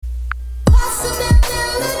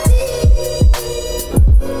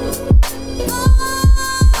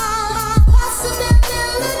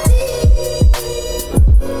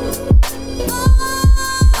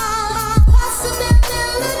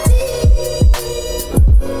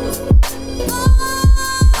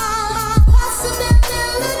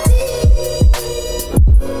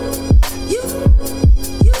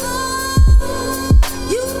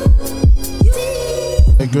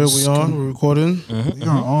good. We on? We're recording. We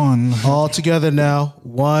are on. All together now.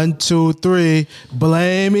 1, 2, 3.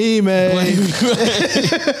 Blame Ime.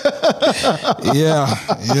 Yeah.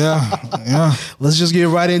 Let's just get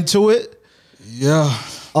right into it. Yeah.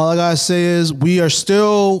 All I gotta say is we are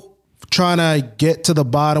still trying to get to the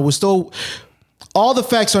bottom. We're still, all the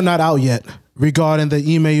facts are not out yet regarding the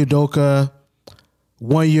Ime Udoka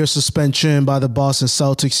 1-year suspension by the Boston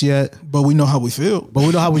Celtics yet. But we know how we feel.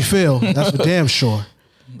 That's for damn sure.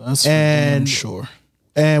 That's for damn sure.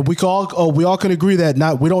 And we all can agree that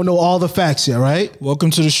we don't know all the facts yet, right?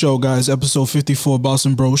 Welcome to the show, guys. Episode 54,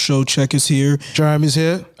 Boston Bro Show. Check is here. Jeremy's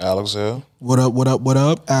here. Alex here. What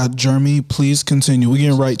up? Jeremy, please continue. We're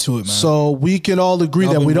getting right to it, man. So we can all agree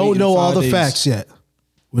that we don't know all the facts yet.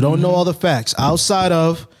 We don't know all the facts. Outside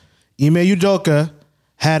of Ime Udoka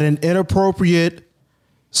had an inappropriate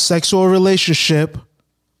sexual relationship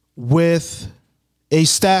with a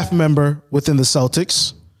staff member within the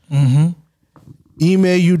Celtics. Ime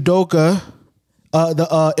Udoka,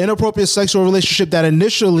 the inappropriate sexual relationship that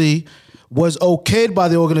initially was okayed by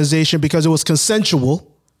the organization because it was consensual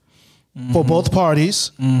for both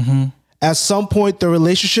parties. At some point, the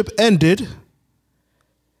relationship ended.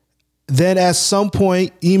 Then at some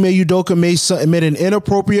point, Ime Udoka made an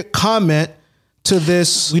inappropriate comment to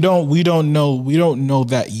this. We don't know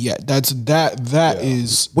that yet.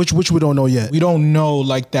 Is which we don't know yet. We don't know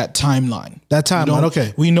like that timeline.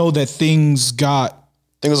 Okay. We know that things got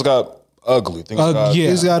ugly.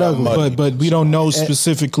 Things got ugly. But we don't know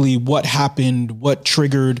specifically what happened, what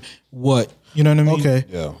triggered what. You know what I mean? Okay.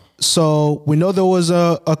 Yeah. So we know there was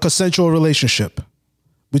a consensual relationship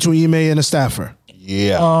between Ime and a staffer.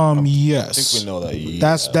 Yeah. Yes. I think we know that.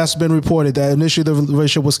 Yeah. That's been reported that initially the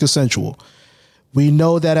relationship was consensual. We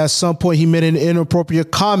know that at some point he made an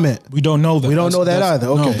inappropriate comment. We don't know that. We don't know that either.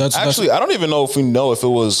 Okay. I don't even know if we know if it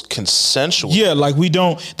was consensual. Yeah, like we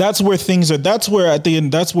don't. That's where things are. That's where at the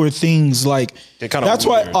end. That's where things like. That's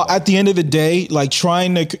why at the end of the day,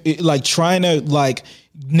 trying to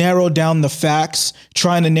narrow down the facts,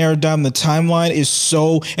 trying to narrow down the timeline is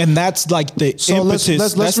so, and that's like the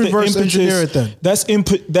impetus. Let's reverse engineer it then. That's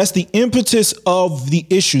the impetus of the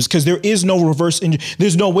issues because there is no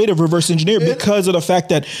there's no way to reverse engineer because of the fact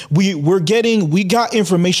that we got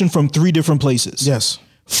information from 3 different places. Yes.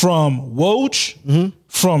 From Woj,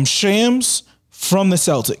 from Shams, from the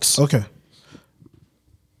Celtics. Okay.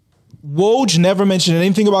 Woj never mentioned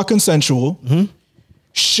anything about consensual.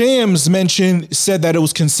 Shams said that it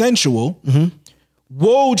was consensual.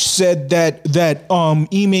 Woj said that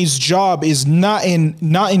Ime's job is not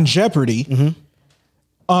in jeopardy.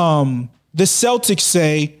 The Celtics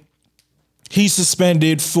say he's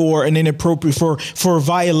suspended for an inappropriate for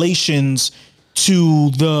violations to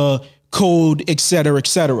the code, et cetera, et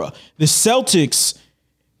cetera. The Celtics,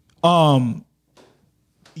 so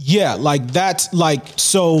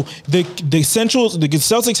the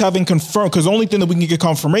Celtics haven't confirmed because the only thing that we can get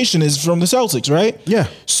confirmation is from the Celtics, right? Yeah.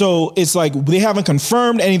 So it's like they haven't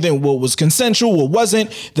confirmed anything. What was consensual? What wasn't?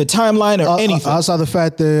 The timeline or anything. Outside the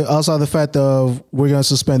fact of we're gonna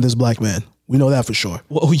suspend this black man. We know that for sure.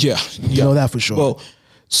 Well, yeah. We know that for sure. Well,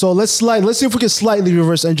 so let's see if we can slightly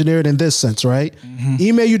reverse engineer it in this sense, right? Ime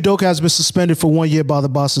Udoka has been suspended for 1 year by the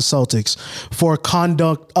Boston Celtics for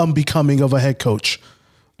conduct unbecoming of a head coach.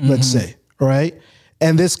 Let's say, right?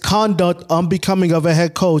 And this conduct unbecoming of a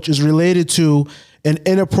head coach is related to an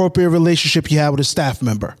inappropriate relationship he had with a staff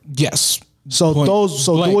member. Yes. So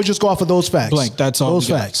we'll just go off of those facts. Blank. That's all. Those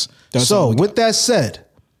facts. So with that said,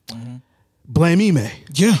 blame Ime.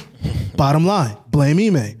 Yeah. Bottom line, blame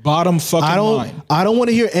Ime. Bottom fucking line. I don't want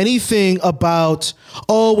to hear anything about,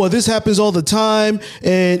 this happens all the time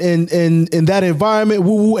and in that environment,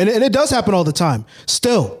 woo-woo. And it does happen all the time.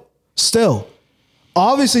 Still.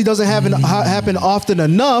 Obviously, doesn't happen often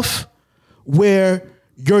enough where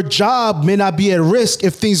your job may not be at risk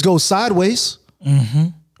if things go sideways,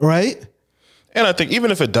 right? And I think even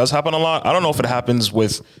if it does happen a lot, I don't know if it happens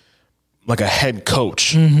with like a head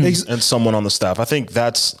coach and someone on the staff. I think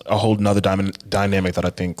that's a whole nother dynamic that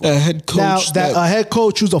I think a head coach a head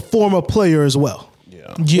coach who's a former player as well.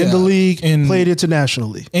 Yeah. In the league and played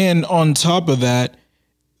internationally. And on top of that,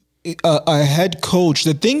 a head coach.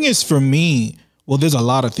 The thing is for me. Well, there's a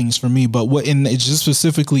lot of things for me, but it's just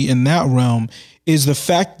specifically in that realm is the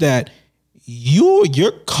fact that your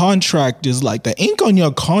contract is like the ink on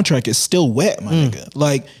your contract is still wet, my nigga.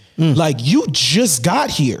 Like you just got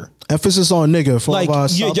here. Emphasis on nigga for all of our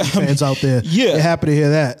Celtics fans out there. Yeah, they're happy to hear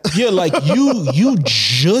that. Yeah, like you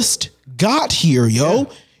just got here, yo. Yeah.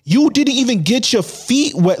 You didn't even get your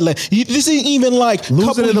feet wet. Like, this ain't even like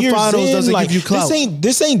losing in the finals doesn't like, give you clout.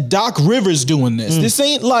 This ain't Doc Rivers doing this. This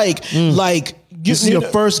ain't like This is your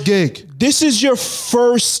first gig. This is your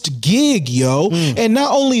first gig, yo. And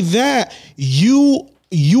not only that, you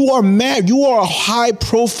are mad. You are a high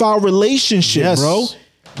profile relationship, bro.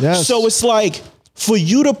 Yes. So it's like, for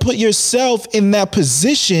you to put yourself in that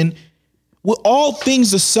position, with all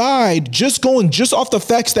things aside, just off the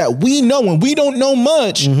facts that we know and we don't know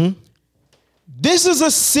much, this is a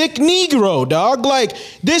sick Negro, dog. Like,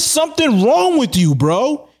 there's something wrong with you,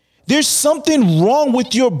 bro. There's something wrong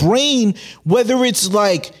with your brain, whether it's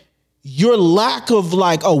like your lack of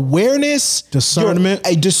like awareness, discernment,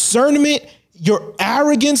 your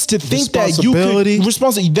arrogance to think that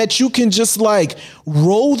that you can just like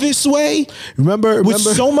roll this way. Remember with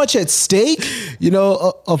so much at stake. You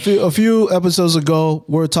know, a few episodes ago,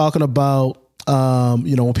 we were talking about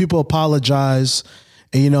when people apologize,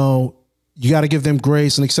 and you got to give them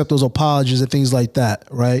grace and accept those apologies and things like that,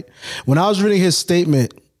 right? When I was reading his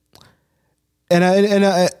statement, and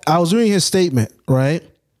I was reading his statement, right?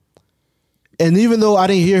 And even though I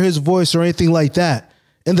didn't hear his voice or anything like that,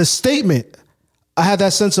 in the statement, I had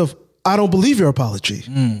that sense of, I don't believe your apology.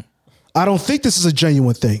 I don't think this is a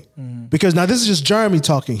genuine thing. Because now this is just Jeremy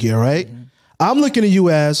talking here, right? I'm looking at you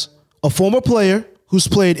as a former player who's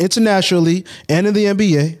played internationally and in the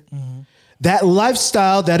NBA. That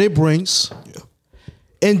lifestyle that it brings.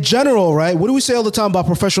 In general, right? What do we say all the time about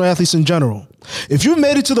professional athletes in general? If you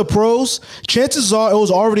made it to the pros, chances are it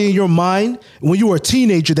was already in your mind when you were a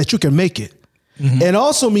teenager that you can make it. And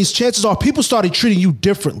also means chances are people started treating you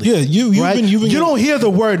differently. Yeah, you don't hear the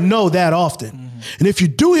word no that often. And if you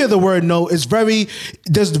do hear the word no, there's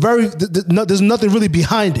nothing really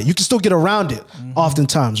behind it. You can still get around it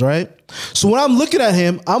oftentimes, right? So when I'm looking at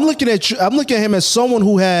him, I'm looking at him as someone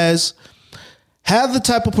who has had the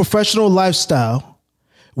type of professional lifestyle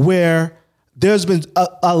where there's been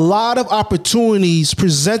a lot of opportunities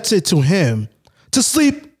presented to him to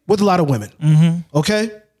sleep with a lot of women. Okay?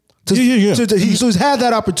 So he's had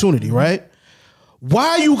that opportunity, right? Why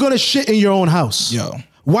are you gonna shit in your own house? Yo.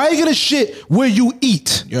 Why are you gonna shit where you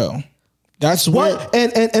eat? Yo. That's what.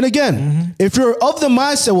 And again, if you're of the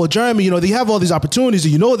mindset, well, Jeremy, they have all these opportunities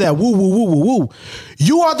and you know that, woo.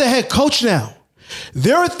 You are the head coach now.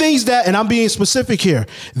 There are things that, and I'm being specific here,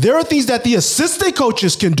 there are things that the assistant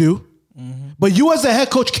coaches can do, but you as the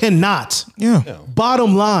head coach cannot. Yeah.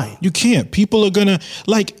 Bottom line. You can't. People are gonna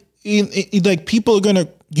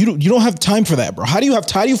you don't have time for that, bro. How do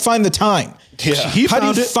you find the time? Yeah.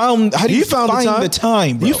 How do you find the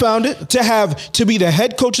time, bro? He found it. To be the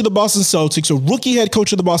head coach of the Boston Celtics, a rookie head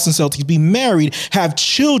coach of the Boston Celtics, be married, have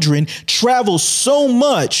children, travel so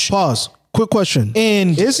much. Pause. Quick question.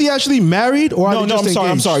 And is he actually married or I'm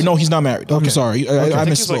sorry. No, he's not married. Okay. I'm sorry. I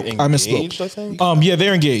misspoke. I misspoke. I think. Yeah,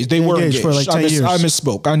 they're engaged. They were engaged for like 10 years. I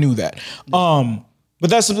misspoke. I knew that. But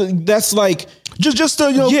that's like just so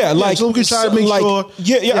we can try to make sure.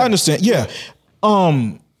 I understand. Yeah.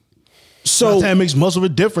 So that makes most of a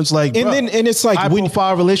difference. Like, and it's like high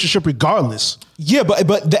profile relationship regardless. Yeah, but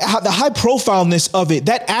the high profileness of it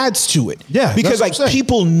that adds to it. Yeah, because like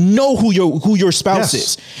people know who your spouse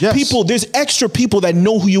is. Yes. People, there's extra people that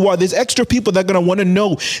know who you are. There's extra people that are gonna want to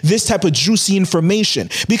know this type of juicy information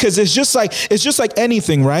because it's just like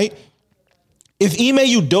anything, right? If Ime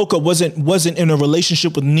Udoka wasn't in a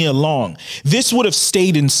relationship with Nia Long, this would have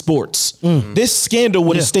stayed in sports. This scandal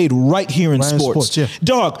would have stayed right here in sports.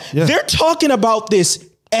 Dog, they're talking about this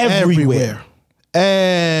everywhere.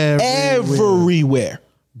 Everywhere.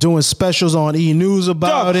 Doing specials on E! News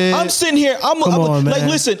about it. I'm sitting here. I'm like,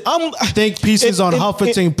 listen. Think pieces on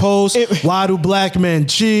Huffington Post. Why do black men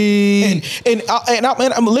cheat?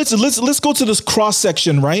 Let's go to this cross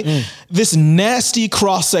section, right? This nasty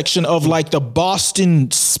cross section of like the Boston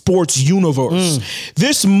sports universe.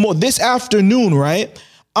 This afternoon, right?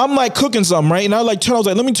 I'm like cooking something, right? And I was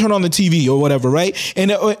like, let me turn on the TV or whatever, right? I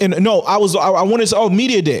wanted to,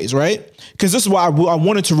 media days, right? Because this is why I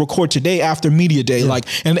wanted to record today after media day. Like,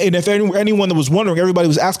 and if anyone that was wondering, everybody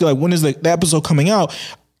was asking like, when is the episode coming out?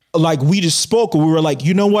 Like we just spoke and we were like,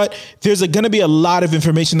 you know what? There's going to be a lot of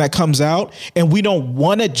information that comes out and we don't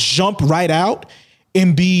want to jump right out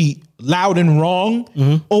and be loud and wrong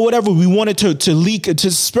or whatever. We wanted to leak, to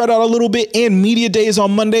spread out a little bit, and media day is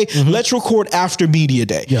on Monday. Let's record after media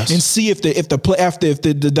day and see if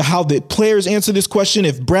how the players answer this question,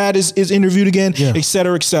 if Brad is interviewed again, et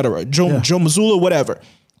cetera, Joe Mazzulla, whatever.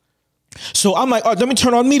 So I'm like, let me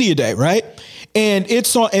turn on media day, right? And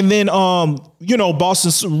it's on, and then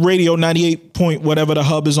Boston Radio 98 point whatever the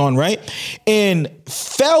hub is on, right? And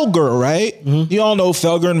Felger, right? You all know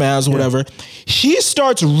Felger and Maz or whatever. He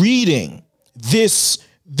starts reading this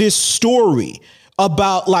story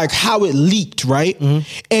about like how it leaked, right?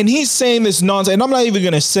 And he's saying this nonsense, and I'm not even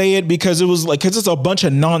gonna say it because it's a bunch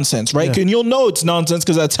of nonsense, right? And you'll know it's nonsense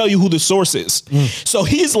because I tell you who the source is. So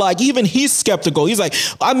he's like, even he's skeptical. He's like,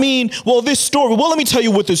 I mean, well, this story. Well, let me tell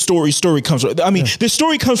you what this story comes from. I mean, this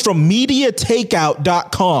story comes from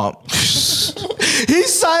MediaTakeout.com. He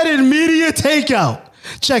cited Media Takeout.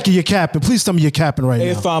 Check it, you're capping. Please tell me you're capping right now.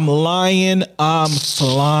 If I'm lying, I'm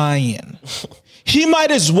flying. He might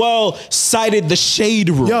as well cited the Shade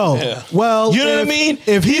Room. Well, you know what I mean?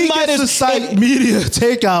 If he gets to cite Media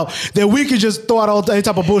Takeout, then we could just throw out any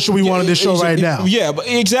type of bullshit we want on this show right now. Yeah, but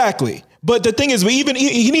exactly. But the thing is,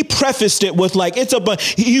 he prefaced it with like,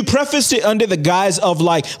 he prefaced it under the guise of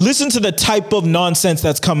like, listen to the type of nonsense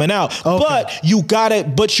that's coming out. Okay. But you got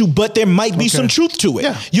it, but there might be some truth to it.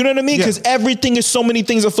 Yeah. You know what I mean? Because everything is, so many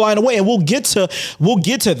things are flying away, and we'll get to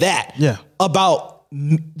that. Yeah. About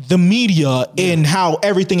the media and how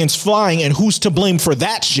everything is flying and who's to blame for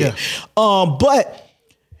that shit. But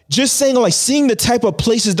just saying, like, seeing the type of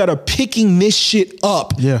places that are picking this shit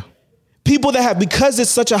up. Yeah. People that have, because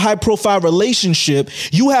it's such a high profile relationship,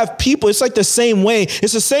 you have people, it's like the same way.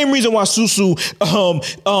 It's the same reason why Susu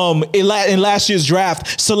in last year's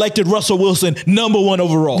draft selected Russell Wilson #1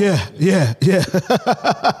 overall. Yeah.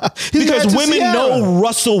 Because women know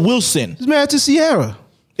Russell Wilson. He's married to Sierra.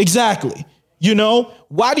 Exactly. You know,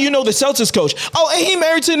 why do you know the Celtics coach? Oh, and he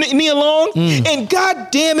married to Nia Long. And God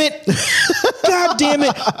damn it,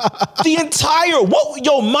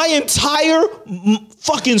 my entire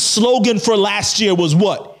fucking slogan for last year was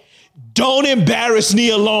what? Don't embarrass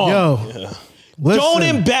Nia Long. Listen, don't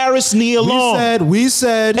embarrass Nia Long. We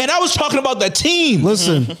said, and I was talking about the team.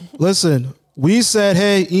 Listen. We said,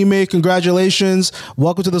 hey, Ime, congratulations.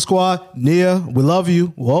 Welcome to the squad. Nia, we love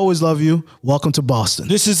you. We'll always love you. Welcome to Boston.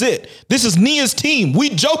 This is it. This is Nia's team. We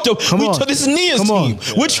joked. This is Nia's team.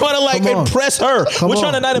 We're trying to impress her. We're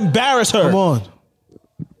trying to not embarrass her. Come on.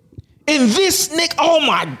 And this Nick, oh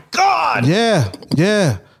my God. Yeah.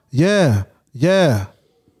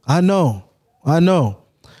 I know.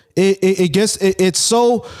 It's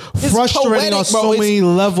so frustrating poetic, on so many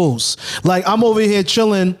levels. Like, I'm over here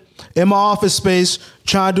chilling in my office space,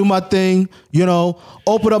 trying to do my thing,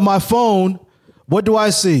 open up my phone. What do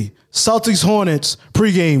I see? Celtics Hornets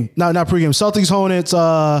pregame. Not pregame. Celtics Hornets,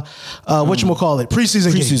 whatchamacallit?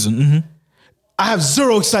 Preseason game. I have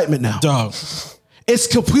zero excitement now. Dog. It's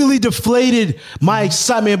completely deflated my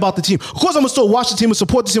excitement about the team. Of course, I'm going to still watch the team and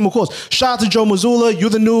support the team, of course. Shout out to Joe Mazzulla.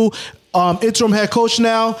 You're the new interim head coach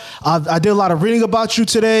now. I did a lot of reading about you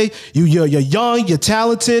today. You're young, you're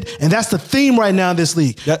talented, and that's the theme right now in this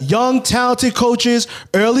league. Yep. Young, talented coaches,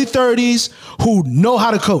 early 30s, who know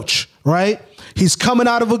how to coach, right? He's coming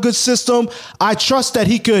out of a good system. I trust that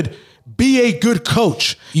he could be a good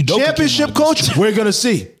coach. Championship coach, we're going to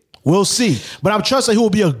see. We'll see. But I'm trusting he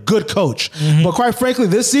will be a good coach. But quite frankly,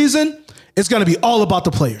 this season, it's going to be all about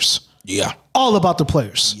the players. Yeah. All about the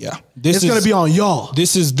players. Yeah. It's going to be on y'all.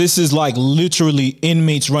 This is like literally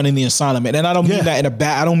inmates running the asylum. And I don't mean that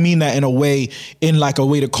I don't mean that in a way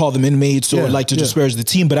to call them inmates or like to disparage the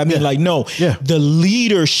team. But I mean the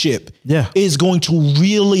leadership is going to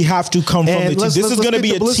really have to come from the team. This is going to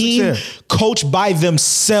be a team coached by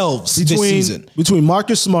themselves this season. Between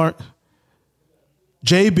Marcus Smart,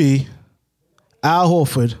 JB, Al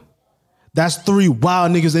Horford, that's 3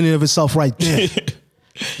 wild niggas in and of itself right there.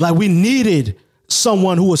 Like, we needed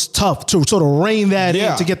someone who was tough to sort of rein that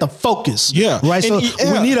in to get the focus. Yeah. Right? So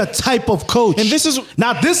we need a type of coach. And this is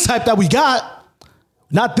not this type that we got.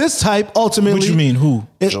 Not this type, ultimately. What you mean? Who?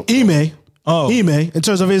 Ime. Ime, in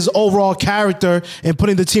terms of his overall character and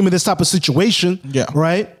putting the team in this type of situation. Yeah.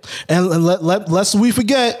 Right? And lest we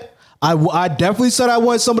forget, I definitely said I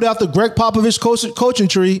wanted somebody off the Greg Popovich coaching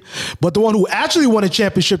tree, but the one who actually won a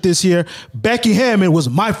championship this year, Becky Hammond, was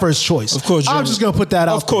my first choice. Of course, I'm just gonna put that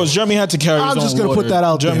out. Of course, Jeremy had to carry his own water. I'm just gonna put that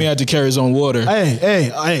out. Jeremy had to carry his own water.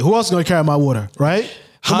 Hey, who else is gonna carry my water? Right?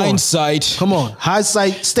 Hindsight. Come on,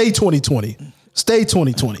 hindsight. Stay 2020. Stay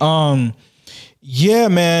 2020. Yeah,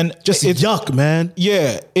 man. Just yuck, man.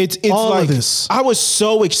 Yeah, it's all like of this. I was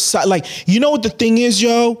so excited. Like, you know what the thing is,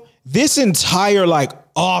 yo? This entire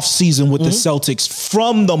off season with the Celtics,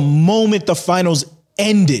 from the moment the finals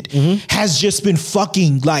ended, has just been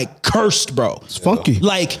fucking cursed, bro. It's funky.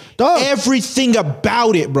 Everything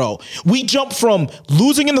about it, bro. We jumped from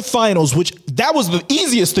losing in the finals, which that was the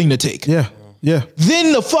easiest thing to take. Yeah.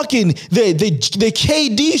 Then the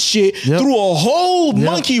KD shit threw a whole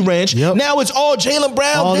monkey wrench. Now it's all Jaylen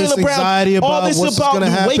Brown, all this anxiety about all this what's about gonna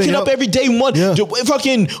happen. waking up every day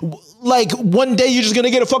fucking like one day you're just gonna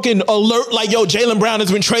get a fucking alert like, yo, Jaylen Brown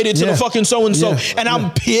has been traded to the fucking so and so, and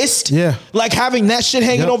I'm pissed. Yeah, like having that shit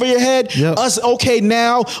hanging over your head. Us, okay,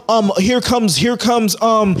 now here comes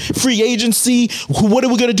free agency. What are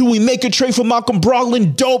we gonna do? We make a trade for Malcolm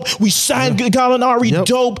Brogdon, dope. We signed Gallinari,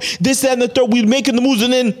 dope. This, that, and the third. We making the moves,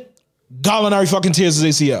 and then Gallinari fucking tears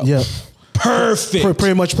his ACL. Yeah, perfect.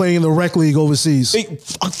 Pretty much playing in the rec league overseas.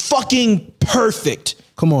 Fucking perfect.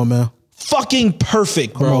 Come on, man. Fucking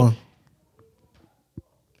perfect, bro. Come on.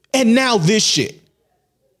 And now this shit.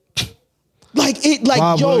 Like it, like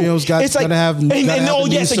Rob yo, Williams it's like, gotta have oh yes,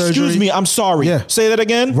 knee excuse surgery. me, I'm sorry. Yeah. Say that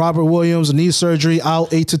again. Robert Williams, knee surgery,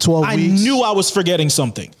 out 8 to 12 I weeks. knew I was forgetting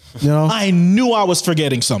something. You know, I knew I was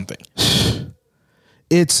forgetting something.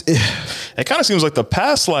 It kind of seems like the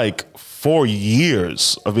past like 4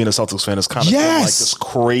 years of being a Celtics fan is kind of been like this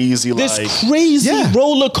crazy,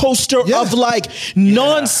 roller coaster of like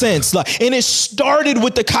nonsense. Like, and it started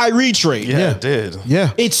with the Kyrie trade. Yeah, it did.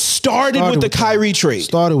 Yeah, it started with the Kyrie trade.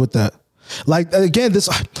 Started with that. Like again, this.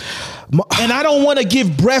 And I don't want to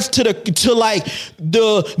give breath to the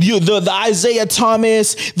Isaiah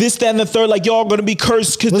Thomas, this, that, and the third. Like y'all gonna be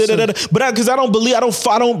cursed because I don't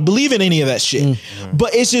believe in any of that shit.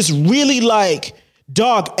 But it's just really like,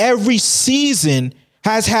 dog. Every season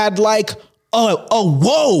has had like a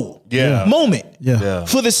whoa moment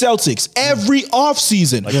for the Celtics. Every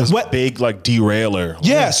offseason, like big like derailer.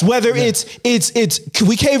 Yes, whether it's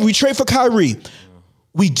we trade for Kyrie.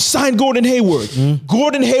 We signed Gordon Hayward.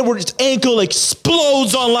 Gordon Hayward's ankle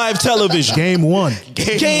explodes on live television. Game one.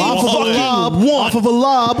 Game off of a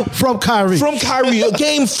lob from Kyrie. A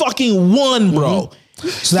game fucking one, bro.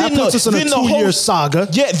 So that puts us in a 2-year saga.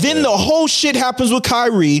 Yeah, then the whole shit happens with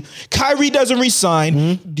Kyrie. Kyrie doesn't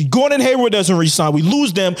resign. Gordon Hayward doesn't resign. We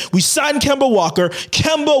lose them. We sign Kemba Walker.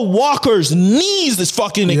 Kemba Walker's knees is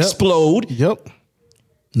fucking explode. Yep.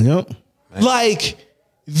 Like...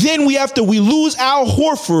 Then we lose Al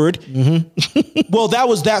Horford. Well, that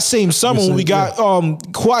was that same summer when we got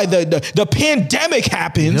the pandemic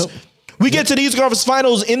happens. We get to the Eastern Conference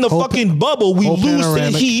Finals in the fucking bubble. We lose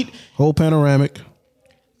to the Heat. Whole panoramic.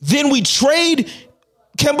 Then we trade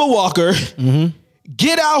Kemba Walker,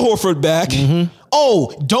 get Al Horford back.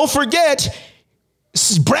 Oh, don't forget,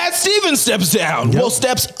 Brad Stevens steps down. Well,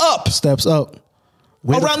 steps up.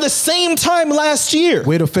 Around the same time last year.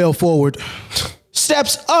 Way to fail forward.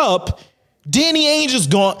 Steps up, Danny Ainge is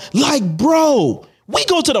gone. Like, bro, we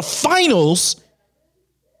go to the finals.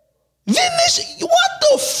 Then what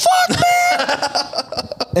the fuck,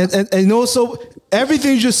 man? and you know, so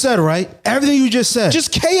everything you just said, right? Everything you just said.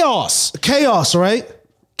 Just chaos. Right?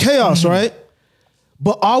 Right?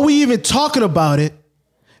 But are we even talking about it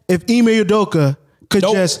if Ime Udoka could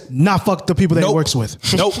just not fuck the people that he works with?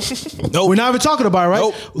 Nope. We're not even talking about it,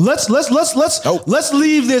 right? Let's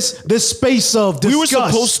leave this space of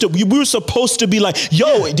disgust. We were supposed to be like,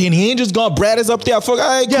 yo, Danny Ainge is gone, Brad is up there. Fuck, all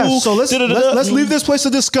right, cool. So let's leave this place to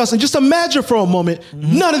discuss and just imagine for a moment,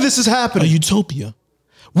 none of this is happening. A utopia.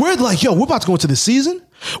 We're like, yo, we're about to go into the season.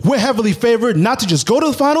 We're heavily favored not to just go to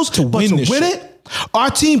the finals, but to win it. Our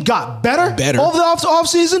team got better over the off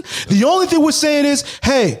season. The only thing we're saying is,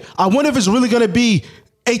 hey, I wonder if it's really going to be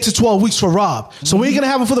 8 to 12 weeks for Rob. So we ain't going to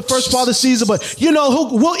have him for the first part of the season, but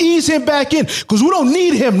we'll ease him back in because we don't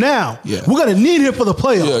need him now. Yeah. We're going to need him for the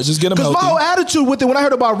playoffs. Yeah, just get him healthy. Because my whole attitude with it when I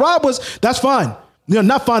heard about Rob was, that's fine.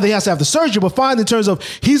 Not fine that he has to have the surgery, but fine in terms of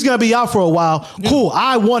he's going to be out for a while. Yeah. Cool.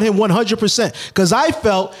 I want him 100% because I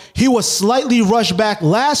felt he was slightly rushed back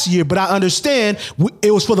last year, but I understand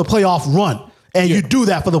it was for the playoff run. And you do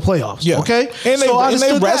that for the playoffs, okay? And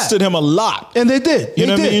they rested him a lot. And they did. You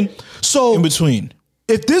know what I mean? So in between.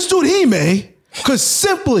 If this dude Ime could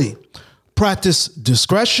simply practice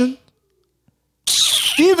discretion,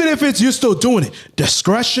 even if you're still doing it,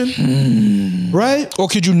 discretion, right? Or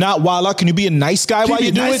could you not wild out? Can you be a nice guy while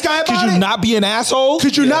you do it? Could you not be an asshole?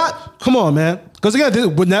 Could you not? Come on, man. Because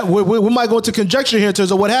again, we might go into conjecture here in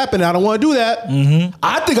terms of what happened. I don't want to do that.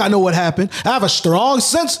 I think I know what happened. I have a strong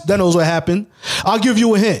sense that knows what happened. I'll give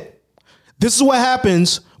you a hint. This is what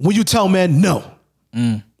happens when you tell men no.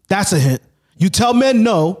 That's a hint. You tell men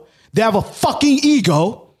no. They have a fucking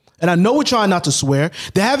ego. And I know we're trying not to swear.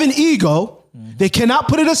 They have an ego. They cannot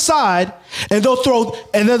put it aside. And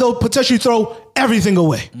they'll potentially throw everything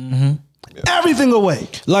away. Everything away.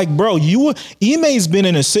 Like, bro, Ime's been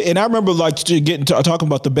in and I remember like talking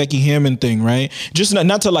about the Becky Hammon thing, right? Just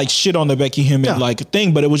not to like shit on the Becky Hammon like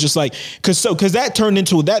thing, but it was just like because that turned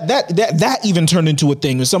into that even turned into a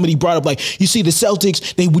thing. And somebody brought up like, you see the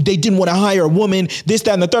Celtics, they didn't want to hire a woman, this,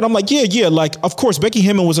 that, and the third. I'm like, yeah, like of course Becky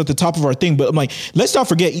Hammon was at the top of our thing, but I'm like, let's not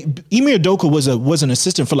forget Ime Udoka was an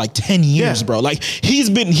assistant for like 10 years, bro. Like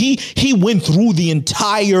he went through the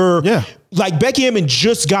entire Like Becky Hammon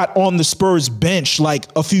just got on the Spurs bench like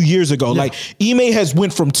a few years ago. Like Ime has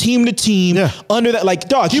went from team to team under that. Like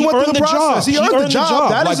dog, he went earned through the process. He earned the job.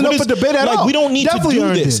 That like, isn't up for debate at all. Like we don't need Definitely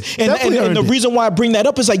to do this. And the reason why I bring that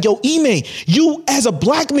up is like, yo, Ime, you as a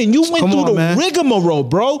black man, you went through the rigmarole,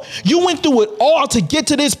 bro. You went through it all to get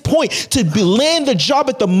to this point to land the job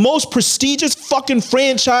at the most prestigious fucking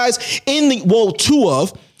franchise in the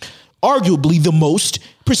arguably the most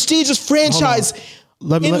prestigious franchise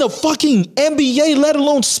in the fucking NBA, let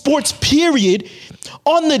alone sports, period,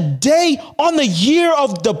 on the year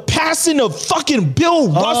of the passing of fucking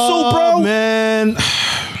Bill Russell, bro. Man.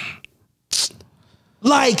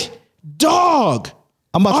 Like, dog.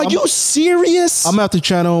 Are you serious? I'm gonna have to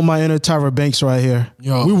channel my inner Tyra Banks right here.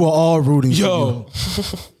 Yo. We were all rooting for you.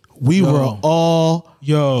 We were all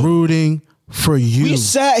rooting for you. We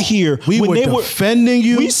sat here when they were defending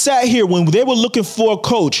you. We sat here when they were looking for a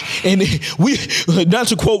coach, and we, not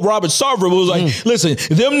to quote Robert Sarver, was like, listen,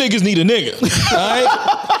 them niggas need a nigga. All right?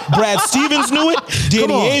 Brad Stevens knew it.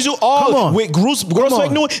 Danny Angel, all with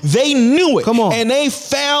Grossbeck knew it. They knew it. And they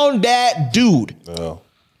found that dude. Oh.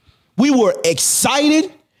 We were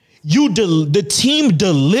excited. The team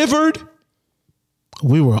delivered.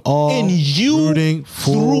 We were all and you rooting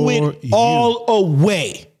for threw it all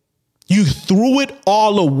away. You threw it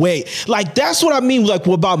all away. Like, that's what I mean. Like,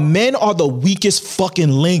 about men are the weakest fucking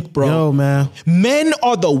link, bro. Yo, man. Men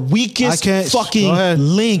are the weakest fucking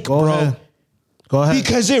link, bro. Go ahead.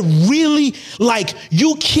 Because it really, like,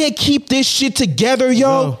 you can't keep this shit together,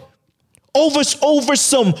 yo. Over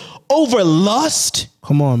lust.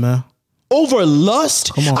 Come on, man. Over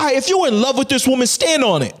lust. Come on. All right, if you're in love with this woman, stand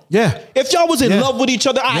on it. Yeah. If y'all was in love with each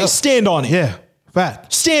other, I stand on it. Yeah.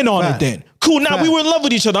 Fact. Stand on it then. Cool. Now we were in love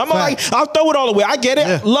with each other. I'm like, I'll throw it all away. I get it.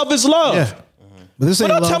 Yeah. Love is love. Yeah. But this ain't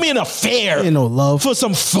don't tell me an affair. Ain't no love. For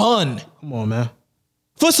some fun. Come on, man.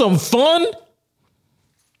 For some fun?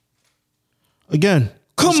 Again.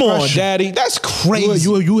 Come on, daddy. That's crazy.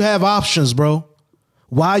 You have options, bro.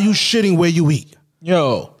 Why are you shitting where you eat?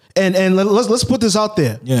 Yo. And let's put this out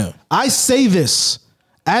there. Yeah. I say this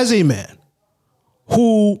as a man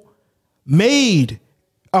who made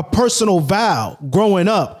a personal vow growing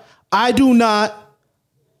up. I do not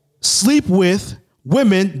sleep with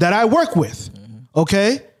women that I work with.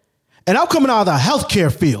 Okay? And I'm coming out of the healthcare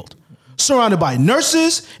field, surrounded by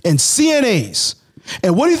nurses and CNAs.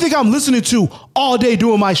 And what do you think I'm listening to all day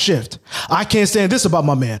doing my shift? I can't stand this about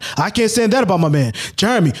my man. I can't stand that about my man.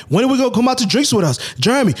 Jeremy, when are we going to come out to drinks with us?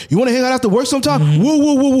 Jeremy, you want to hang out after work sometime? Woo,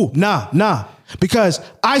 woo, woo, woo. Nah. Because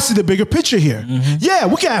I see the bigger picture here. Yeah,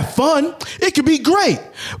 we can have fun. It could be great.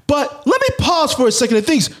 But let me pause for a second and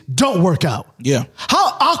things don't work out. Yeah.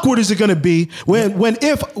 How awkward is it going to be when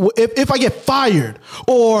if I get fired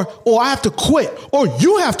or I have to quit or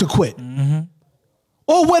you have to quit?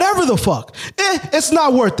 Or whatever the fuck. It's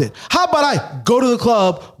not worth it. How about I go to the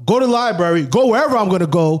club, go to the library, go wherever I'm going to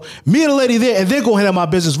go, meet a lady there, and then go handle my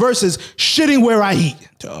business versus shitting where I eat.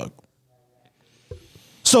 Dog.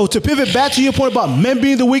 So to pivot back to your point about men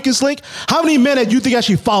being the weakest link, how many men that you think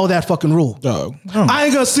actually follow that fucking rule? Dog. I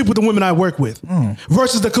ain't going to sleep with the women I work with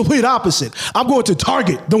versus the complete opposite. I'm going to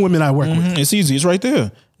target the women I work with. It's easy. It's right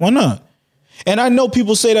there. Why not? And I know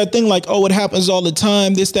people say that thing like, oh, it happens all the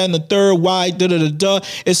time, this, that, and the third, why, da-da-da-da.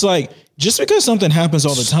 It's like, just because something happens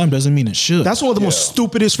all the time doesn't mean it should. That's one of the most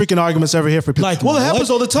stupidest freaking arguments ever heard for people. Like, well, it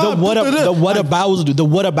happens all the time. The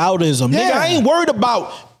whataboutism. Nigga, I ain't worried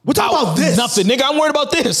about... We're talking about this. Nothing, nigga. I'm worried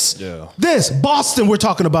about this. Yeah. This. Boston we're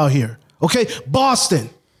talking about here. Okay? Boston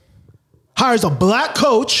hires a black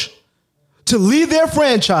coach to lead their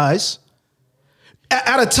franchise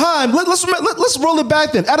at a time. Let's roll it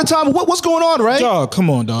back then. At a time, what's going on, right? Dog, come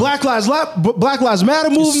on, dog. Black Lives Matter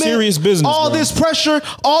movement. It's serious business. All this pressure,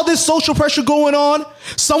 all this social pressure going on.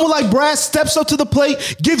 Someone like Brad steps up to the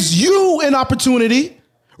plate, gives you an opportunity,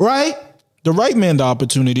 right? The right man the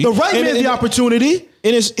opportunity. The right man the opportunity.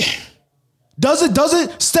 It is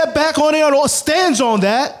doesn't step back on it or stands on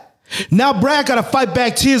that Now Brad got to fight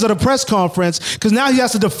back tears at a press conference because now he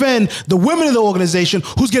has to defend the women in the organization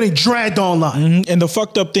who's getting dragged online. Mm-hmm. And the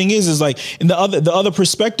fucked up thing is like, and the other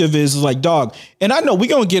perspective is like, dog. And I know we're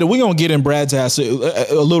gonna get it. We're gonna get in Brad's ass a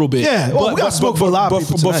little bit. Yeah, well, we got smoke for a lot of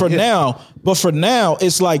people tonight, but for now,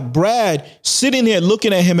 it's like Brad sitting there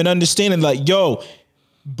looking at him and understanding, like, yo,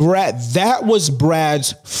 Brad, that was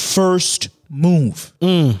Brad's first move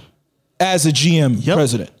as a GM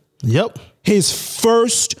president. Yep. His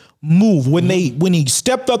first move when he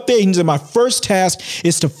stepped up there, he said, my first task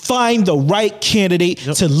is to find the right candidate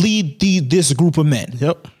to lead this group of men.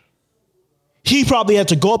 Yep. He probably had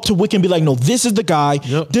to go up to Wick and be like, no, this is the guy.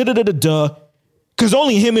 Because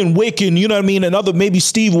only him and Wick and, you know what I mean, and other, maybe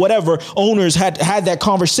Steve, whatever, owners had that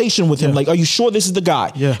conversation with him. Like, are you sure this is the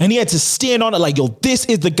guy? Yeah. And he had to stand on it like, yo, this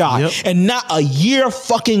is the guy. And not a year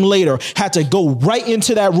fucking later had to go right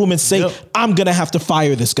into that room and say, I'm going to have to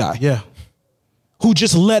fire this guy. Yeah. Who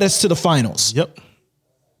just led us to the finals. Yep.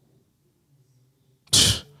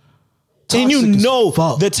 And you know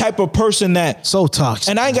the type of person that... So toxic.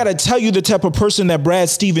 And I ain't got to tell you the type of person that Brad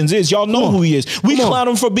Stevens is. Y'all know who he is. We clown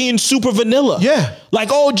him for being super vanilla. Yeah. Like,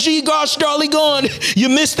 oh, gee, gosh, Charlie gone. You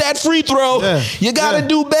missed that free throw. Yeah. You got to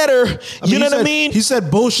do better. You know what I mean? He said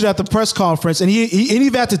bullshit at the press conference, and he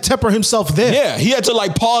even had to temper himself there. Yeah, he had to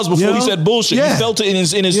like pause before he said bullshit. Yeah. He felt it in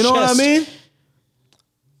his chest. You know what I mean?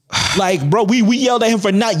 Like, bro, we yelled at him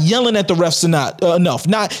for not yelling at the refs enough,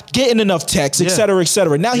 not getting enough texts, et cetera, et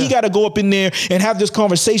cetera. Now he got to go up in there and have this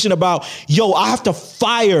conversation about, yo, I have to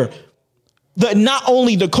fire not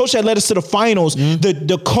only the coach that led us to the finals,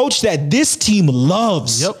 the coach that this team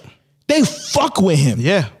loves. Yep. They fuck with him.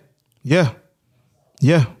 Yeah. Yeah.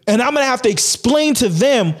 Yeah. And I'm going to have to explain to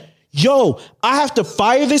them, yo, I have to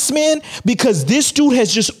fire this man because this dude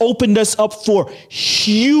has just opened us up for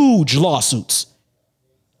huge lawsuits.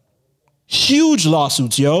 Huge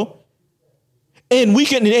lawsuits, yo. And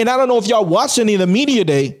I don't know if y'all watched any of the media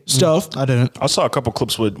day stuff. I didn't. I saw a couple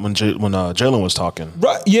clips when Jalen was talking.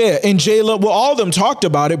 Right, yeah, and Jalen, well, all of them talked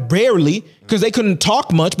about it, barely, because they couldn't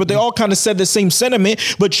talk much, but they all kind of said the same sentiment.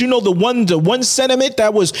 But you know, the one sentiment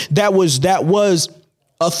that was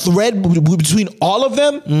a thread between all of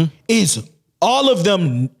them is all of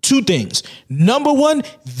them two things. Number one,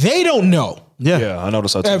 they don't know. Yeah, I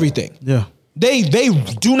noticed that too. Everything. Yeah. They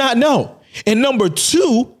do not know. And number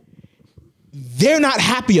two, they're not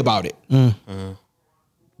happy about it.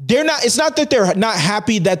 They're not, it's not that they're not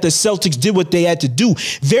happy that the Celtics did what they had to do.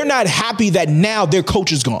 They're not happy that now their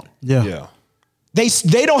coach is gone. Yeah. They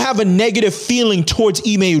don't have a negative feeling towards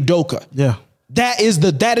Ime Udoka. Yeah. That is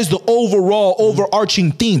the overall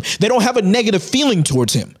overarching theme. They don't have a negative feeling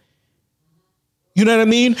towards him. You know what I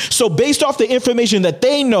mean? So based off the information that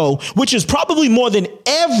they know, which is probably more than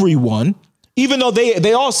everyone, even though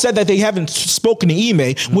they all said that they haven't spoken to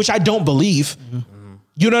Ime, which I don't believe.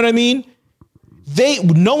 You know what I mean? They,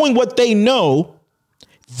 knowing what they know,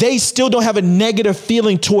 they still don't have a negative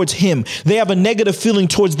feeling towards him. They have a negative feeling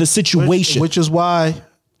towards the situation. Which is why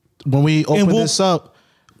when we open this up,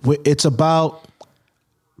 it's about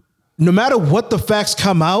no matter what the facts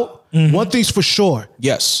come out, one thing's for sure.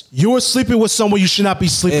 Yes. You're sleeping with someone you should not be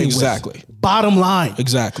sleeping with. Exactly. Bottom line.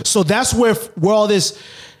 Exactly. So that's where all this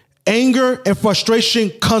anger and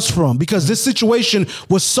frustration comes from, because this situation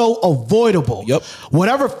was so avoidable. Yep.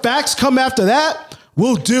 Whatever facts come after that,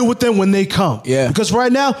 we'll deal with them when they come. Yeah. Because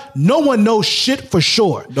right now, no one knows shit for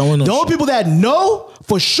sure. No one knows the only shit. people that know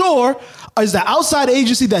for sure is the outside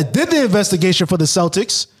agency that did the investigation for the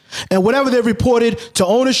Celtics and whatever they reported to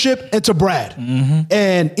ownership and to Brad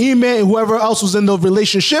and Ime and whoever else was in the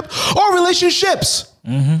relationship or relationships.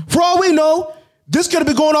 For all we know, this could have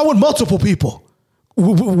been going on with multiple people.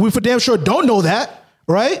 We for damn sure don't know that,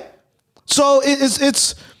 right? So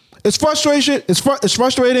it's frustration. It's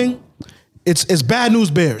frustrating. It's bad news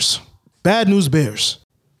bears. Bad news bears.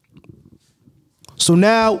 So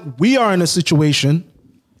now we are in a situation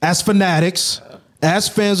as fanatics, as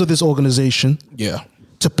fans of this organization,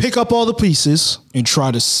 to pick up all the pieces and try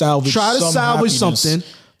to salvage something,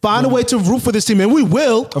 find a way to root for this team, and we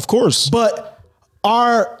will, of course. But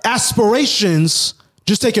our aspirations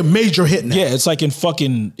just take a major hit now. Yeah, it's like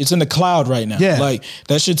it's in the cloud right now. Yeah. Like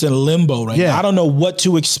that shit's in limbo right now. I don't know what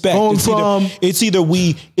to expect. It's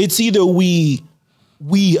either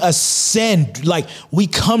we ascend, like we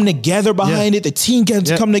come together behind it. The team gets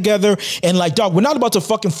to come together, and like, dog, we're not about to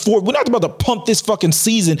we're not about to pump this fucking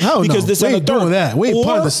season because this we ain't doing that. We ain't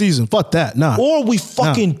pumping the season. Fuck that. Nah. Or we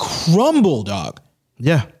fucking crumble, dog.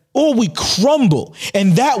 Yeah. Or we crumble,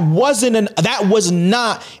 and that was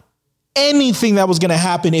not anything that was going to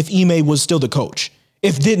happen if Ime was still the coach.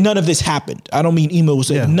 none of this happened, I don't mean Emo was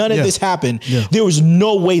saying, if none of this happened, there was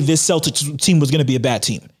no way this Celtics team was going to be a bad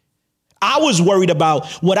team. What I was worried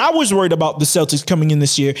about the Celtics coming in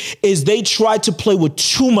this year is they tried to play with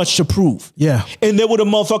too much to prove. Yeah. And there were the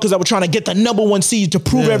motherfuckers that were trying to get the number 1 seed to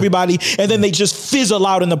prove everybody, and then they just fizzle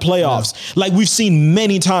out in the playoffs. Like we've seen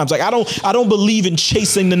many times. Like I don't believe in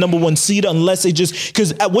chasing the number 1 seed unless they just,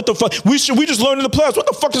 because what the fuck, we just learned in the playoffs, what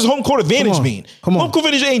the fuck does home court advantage mean? Come on. Home court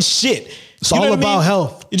advantage ain't shit. It's all about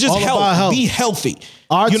health. It's just health. Be healthy.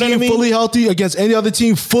 Our team fully healthy against any other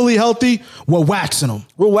team fully healthy, we're waxing them.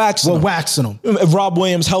 We're waxing them. If Rob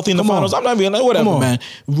Williams healthy in the finals, I'm not even like, whatever, man.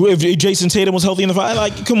 If Jason Tatum was healthy in the finals,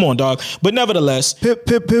 like, come on, dog. But nevertheless,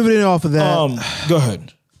 pivoting off of that. Go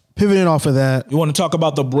ahead. Pivoting off of that, you want to talk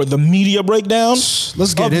about the media breakdown?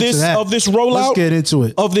 Let's get into that. Of this rollout. Let's get into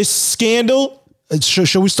it. Of this scandal.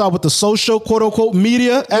 Should we start with the social quote unquote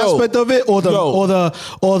media aspect of it, or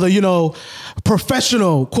the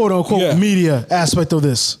professional quote unquote media aspect of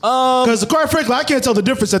this? Because quite frankly, I can't tell the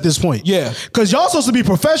difference at this point. Yeah, because y'all supposed to be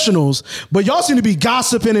professionals, but y'all seem to be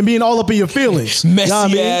gossiping and being all up in your feelings.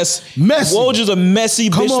 Messy ass. Messy. Woj is a messy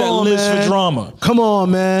bitch that lives for drama. Come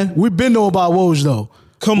on, man. We've been knowing about Woj though.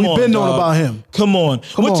 We've been knowing about him. Come on.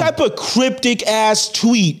 What type of cryptic ass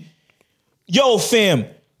tweet? Yo, fam.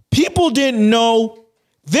 People didn't know.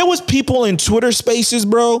 There was people in Twitter Spaces,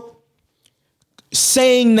 bro,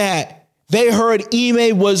 saying that they heard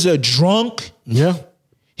Ime was a drunk. Yeah.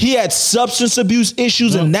 He had substance abuse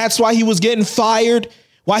issues, and that's why he was getting fired,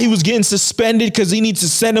 why he was getting suspended, because he needs to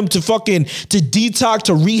send him to detox,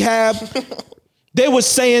 to rehab. They were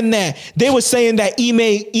saying that.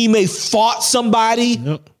 Ime fought somebody.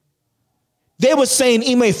 Yep. They were saying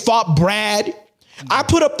Ime fought Brad. I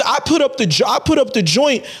put up the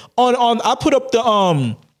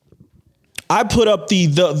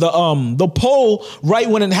poll right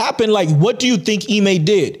when it happened. Like, what do you think Ime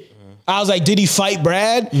did? I was like, did he fight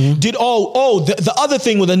Brad? The other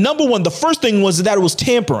thing was the first thing was that it was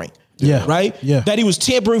tampering. Yeah. Right? Yeah. That he was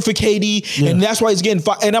tampering for KD, and that's why he's getting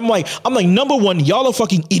fired. And I'm like, number one, y'all are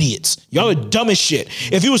fucking idiots. Y'all are dumb as shit.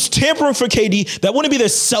 If he was tampering for KD, that wouldn't be the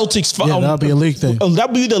Celtics. That'd be a league thing. That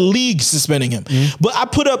would be the league suspending him. But I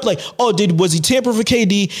put up like, was he tampering for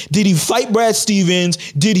KD? Did he fight Brad Stevens?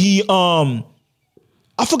 Did he, I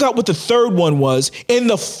forgot what the third one was. And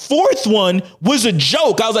the fourth one was a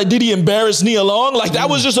joke. I was like, did he embarrass Nia Long? Like, that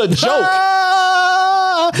was just a joke.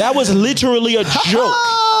 That was literally a joke.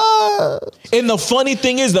 And the funny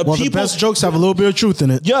thing is, the best jokes have a little bit of truth in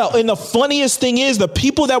it. Yeah, and the funniest thing is, the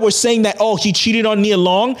people that were saying that, he cheated on Nia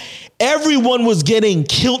Long, everyone was getting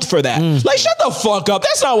killed for that. Like, shut the fuck up.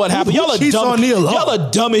 That's not what happened. Y'all are dumb. Y'all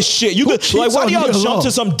are dumb as shit. Why do y'all jump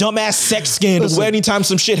to some dumbass sex scandal anytime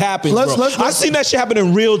some shit happens, bro? I've seen that shit happen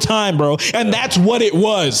in real time, bro, and that's what it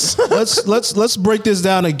was. Let's break this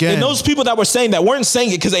down again. And those people that were saying that weren't saying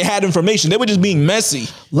it because they had information. They were just being messy.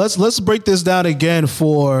 Let's break this down again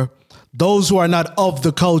for those who are not of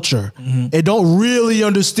the culture and don't really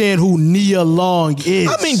understand who Nia Long is.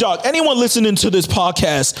 I mean, dog, anyone listening to this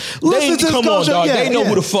podcast, they know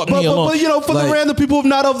who the fuck Nia Long. But for the random people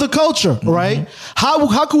not of the culture, right?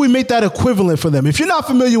 How can we make that equivalent for them? If you're not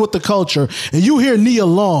familiar with the culture and you hear Nia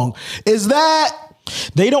Long, is that...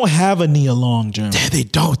 They don't have a Nia Long, Jim. They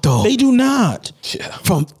don't, though. They do not. Yeah.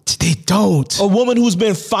 They don't. A woman who's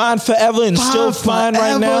been fine forever and still fine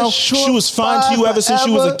right now. She was fine to you ever since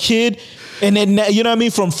she was a kid. And then, you know what I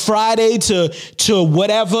mean? From Friday to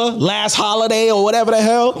whatever, last holiday or whatever the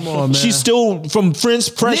hell. Come on, man. She's still from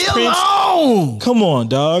Fresh Prince. Long! Come on,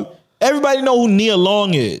 dog. Everybody know who Nia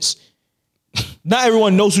Long is. Not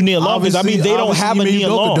everyone knows who Nia Long is. I mean, they don't have a Nia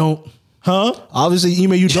Long. Don't. Huh? Obviously,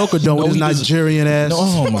 Ime Udoka don't with his Nigerian ass. No,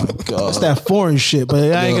 oh my God. It's that foreign shit.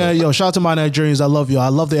 But I ain't gonna, shout out to my Nigerians. I love you. I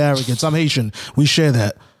love the arrogance. I'm Haitian. We share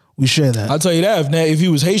that. I'll tell you that. If he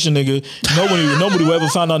was Haitian, nigga, nobody would ever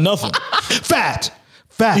find out nothing. Fact.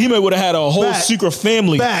 He would have had a whole secret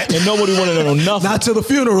family, and nobody wanted to know nothing. Not till the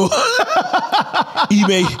funeral.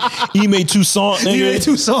 Ime Toussaint, nigga. Ime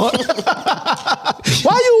Toussaint.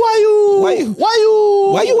 Why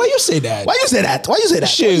you say that? Why you say that?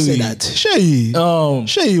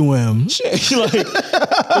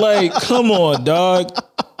 Like, come on, dog.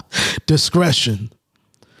 Discretion.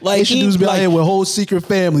 Like, he dudes be out here with whole secret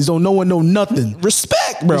families. Don't no one know nothing.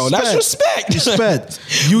 Respect, bro. That's respect. Respect.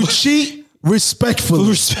 You cheat. Respectfully.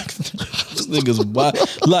 This nigga's wild.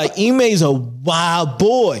 Like, Ime's a wild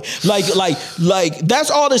boy. Like that's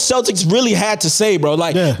all the Celtics really had to say, bro.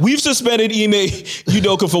 Like, we've suspended Ime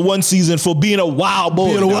Udoka for one season for being a wild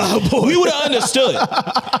boy. We would have understood.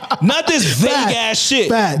 Not this vague ass shit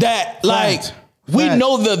that We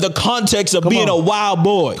know the context of being a wild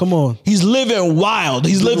boy. Come on. He's living wild.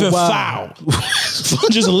 He's living foul.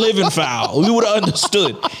 Just living foul. We would have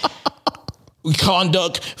understood.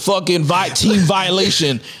 Conduct, fucking team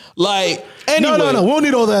violation. Like, anyway. No. We don't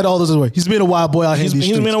need all that all this way. He's been a wild boy out here in these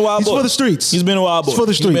streets. He's been a wild boy. He's for the streets. He's been a wild boy. He's for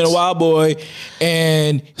the streets. He's been a wild boy.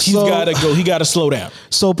 And he's got to go. He got to slow down.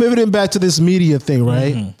 So pivoting back to this media thing,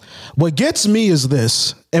 right? Mm-hmm. What gets me is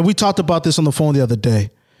this, and we talked about this on the phone the other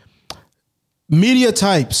day. Media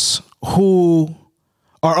types who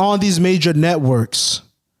are on these major networks,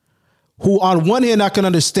 who on one hand I can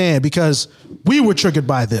understand because we were triggered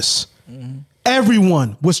by this. Mm-hmm.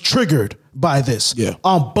 Everyone was triggered by this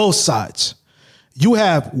on both sides. You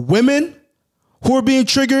have women who are being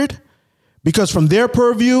triggered because from their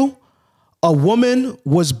purview, a woman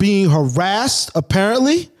was being harassed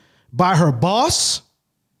apparently by her boss.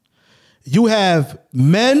 You have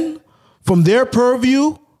men from their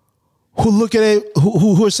purview who look at it,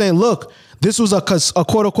 who are saying, look, this was a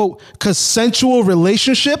quote unquote consensual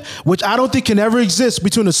relationship, which I don't think can ever exist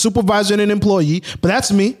between a supervisor and an employee, but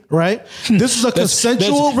that's me, right? This is a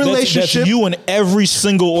consensual relationship. That's you in every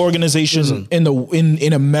single organization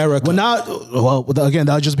in America. Well, again,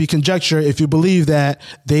 that'll just be conjecture if you believe that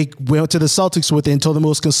they went to the Celtics with it and told them it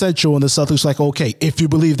was consensual, and the Celtics like, okay, if you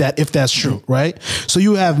believe that, if that's true, right? So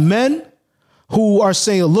you have men who are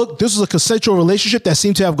saying, look, this is a consensual relationship that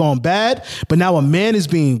seemed to have gone bad, but now a man is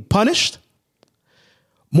being punished.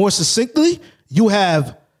 More succinctly, you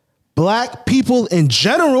have black people in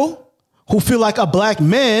general who feel like a black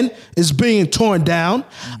man is being torn down.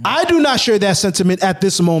 Mm-hmm. I do not share that sentiment at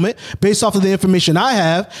this moment based off of the information I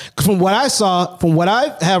have. From what I saw, from what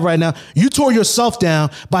I have right now, you tore yourself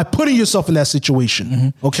down by putting yourself in that situation.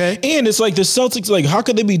 Mm-hmm. Okay? And it's like the Celtics, like, how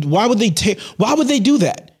could they be, why would they do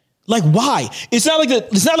that? Like, why? It's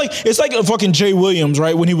like a fucking Jay Williams,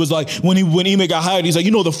 right? When he was like, when Ime got hired, he's like,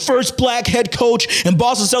 the first black head coach in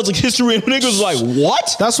Boston Celtics history. And niggas was like,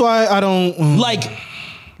 what? That's why I don't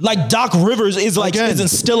like Doc Rivers isn't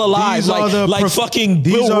still alive. Fucking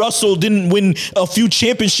Bill Russell didn't win a few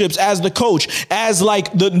championships as the coach. As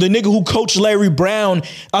like the nigga who coached Larry Bird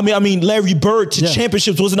to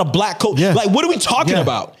championships wasn't a black coach. Yeah. Like, what are we talking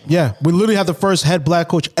about? Yeah, we literally have the first head black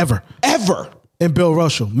coach ever. And Bill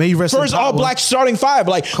Russell. May you rest first all black starting five.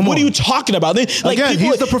 Like, what are you talking about? Like, again,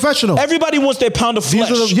 he's the professional. Everybody wants their pound of flesh.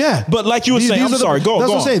 But like you were saying, I'm sorry, go on. That's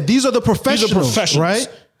what I'm saying. These are the professionals, right?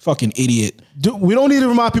 Fucking idiot. We don't need to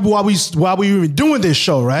remind people why we even doing this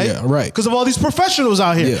show, right? Yeah, right. Because of all these professionals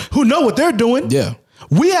out here who know what they're doing. Yeah.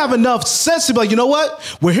 We have enough sense to be like, you know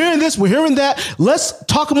what? We're hearing this, we're hearing that. Let's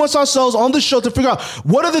talk amongst ourselves on the show to figure out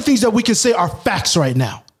what are the things that we can say are facts right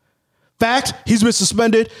now. Fact, he's been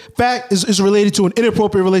suspended. Fact is related to an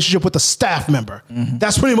inappropriate relationship with a staff member. Mm-hmm.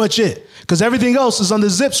 That's pretty much it. Because everything else is on the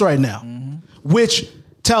zips right now. Mm-hmm. Which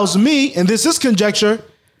tells me, and this is conjecture,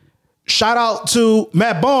 shout out to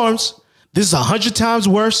Matt Barnes, this is 100 times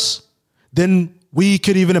worse than we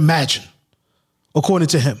could even imagine, according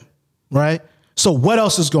to him, right? So what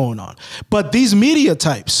else is going on? But these media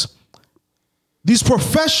types, these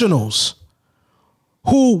professionals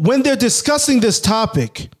who, when they're discussing this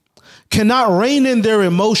topic, cannot rein in their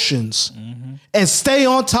emotions and stay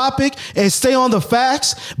on topic and stay on the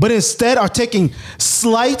facts, but instead are taking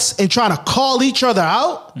slights and trying to call each other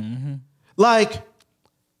out. Mm-hmm. Like,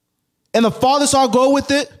 and the farthest I'll go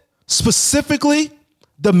with it, specifically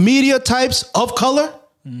the media types of color,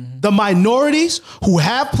 the minorities who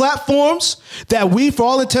have platforms that we, for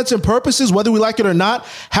all intents and purposes, whether we like it or not,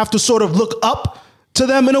 have to sort of look up to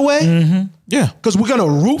them in a way. Mm-hmm. Yeah. Because we're going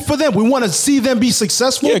to root for them. We want to see them be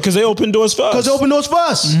successful. Yeah, because they open doors for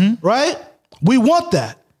us. Right? We want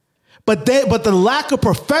that. But the lack of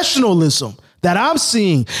professionalism that I'm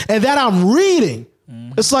seeing and that I'm reading,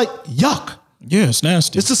 it's like, yuck. Yeah, it's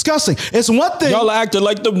nasty. It's disgusting. It's one thing. Y'all acting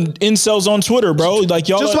like the incels on Twitter, bro. Like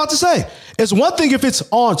y'all. Just about to say. It's one thing if it's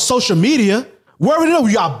on social media. We already know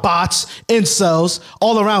we got bots, incels,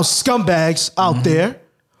 all around scumbags out there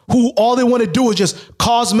who all they want to do is just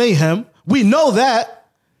cause mayhem. We know that.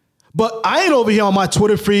 But I ain't over here on my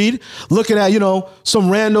Twitter feed looking at, some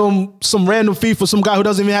random feed for some guy who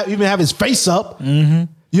doesn't even have his face up. Mm-hmm.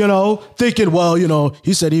 Thinking, well,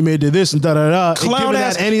 he said he made this and da-da-da. Clown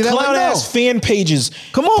ass fan pages.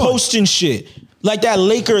 Come on. Posting shit. Like that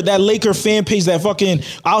Laker fan page that fucking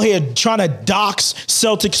out here trying to dox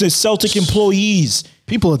Celtics and Celtic employees.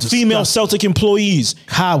 People are just female Celtic employees.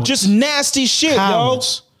 Cowards. Just nasty shit,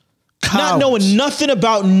 Cowards. yo. Not knowing nothing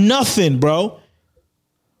about nothing, bro.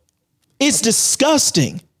 It's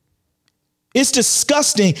disgusting. It's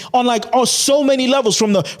disgusting on so many levels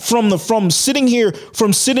from sitting here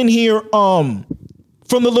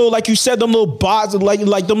From the little, like you said, them little bots, like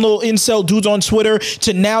them little incel dudes on Twitter,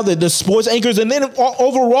 to now the sports anchors, and then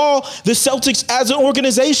overall the Celtics as an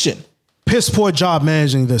organization. Piss poor job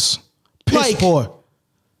managing this. Piss poor.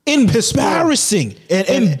 Embarrassing.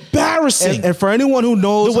 Embarrassing. And for anyone who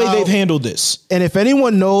knows the way they've handled this. And if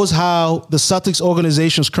anyone knows how the Celtics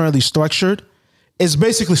organization is currently structured, it's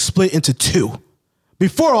basically split into two.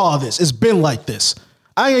 Before all of this, it's been like this.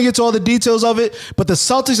 I ain't gonna get to all the details of it, but the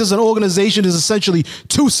Celtics as an organization is essentially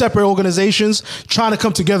two separate organizations trying to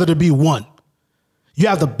come together to be one. You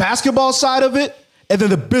have the basketball side of it and then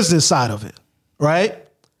the business side of it, right?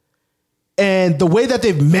 And the way that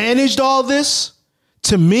they've managed all this,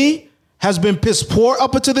 to me, has been piss poor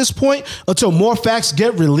up until this point, until more facts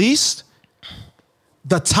get released.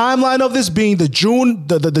 The timeline of this being the June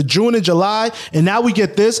and July, and now we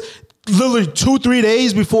get this literally 2-3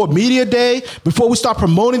 days before media day, before we start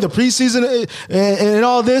promoting the preseason and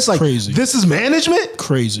all this. Like, crazy. This is management?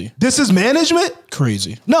 Crazy. This is management?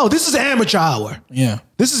 Crazy. No, this is amateur hour. Yeah.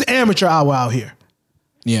 This is amateur hour out here.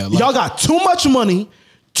 Yeah. Y'all got too much money,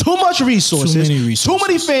 too much resources, too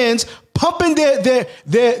many fans pumping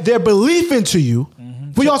their belief into you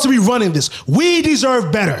for y'all to be running this. We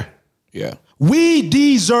deserve better. Yeah. We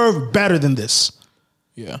deserve better than this.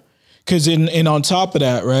 Yeah. Because and on top of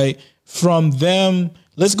that, right, from them,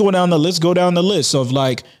 let's go down the list of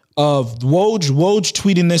Woj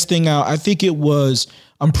tweeting this thing out. I think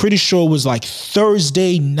I'm pretty sure it was like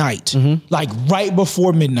Thursday night, like right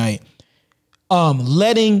before midnight.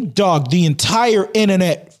 Letting the entire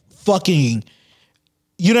internet fucking,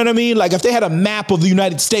 you know what I mean? Like if they had a map of the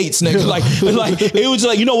United States, nigga, like it was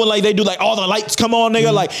like, you know, when like they do like all the lights come on,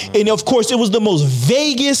 nigga, like, and of course it was the most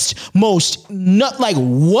vaguest, most nut, like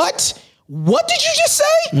what did you just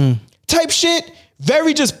say? Type shit.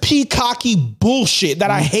 Very just peacocky bullshit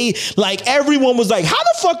that I hate. Like everyone was like, how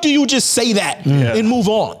the fuck do you just say that and move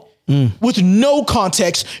on? With no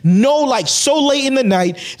context, no like so late in the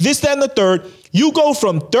night, this, that, and the third. You go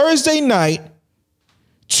from Thursday night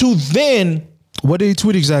to then. What did he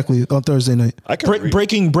tweet exactly on Thursday night?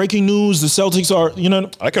 Breaking news. The Celtics are, you know.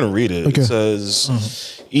 I can read it. Okay. It says,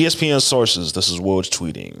 ESPN sources, this is Woj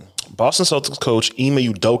tweeting. Boston Celtics coach Ime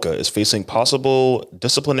Udoka is facing possible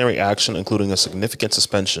disciplinary action, including a significant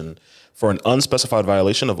suspension for an unspecified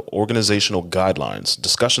violation of organizational guidelines.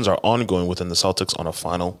 Discussions are ongoing within the Celtics on a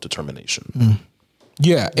final determination.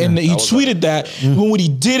 Yeah, and he tweeted that when he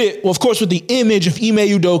did it, well, of course, with the image of Ime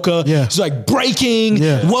Udoka, it's like breaking,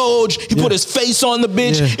 Woj, he put his face on the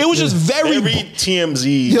bench. It was just very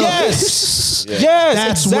TMZ. Yes. Yes,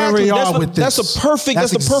 That's exactly. where we are with this. That's the perfect way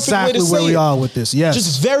to exactly say where we are with this. Yes.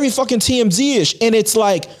 Just very fucking TMZ-ish. And it's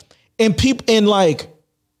like,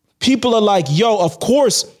 people are like, yo, of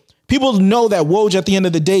course, people know that Woj at the end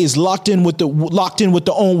of the day is locked in with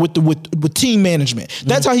team management.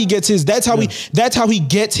 That's how he gets his. That's how he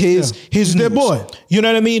gets his news. Their boy. You know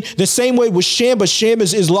what I mean? The same way with Sham, but Sham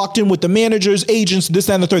is locked in with the managers, agents, this,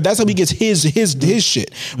 that, and the third. That's how he gets his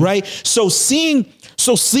shit, right? So seeing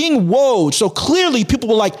Woj, so clearly people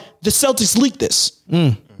were like, the Celtics leaked this.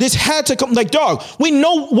 This had to come. Like, dog, we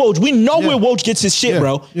know Woj. We know where Woj gets his shit,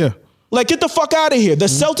 bro. Yeah. Like, get the fuck out of here. The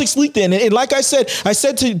Celtics leaked in. And like I said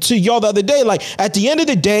to y'all the other day, like, at the end of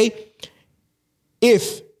the day,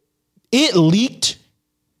 if it leaked,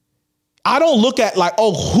 I don't look at like,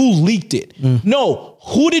 oh, who leaked it? No,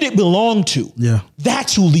 who did it belong to? Yeah.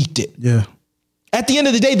 That's who leaked it. Yeah. At the end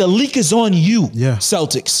of the day, the leak is on you,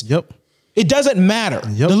 Celtics. Yep. It doesn't matter.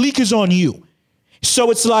 Yep. The leak is on you.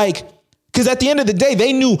 So it's like, because at the end of the day,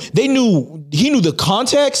 he knew the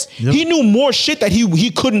context. Yep. He knew more shit that he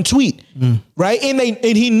couldn't tweet, right? And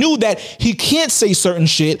he knew that he can't say certain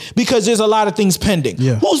shit because there's a lot of things pending.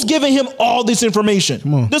 Yeah. Who's giving him all this information?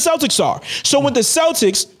 The Celtics are. So with the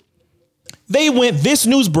Celtics, they went, this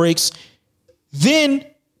news breaks, then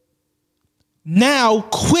now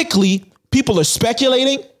quickly people are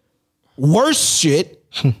speculating worse shit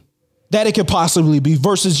that it could possibly be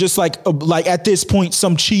versus just like at this point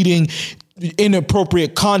some cheating,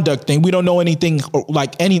 inappropriate conduct thing. We don't know anything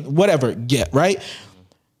whatever yet, right?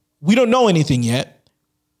 We don't know anything yet.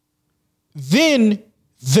 Then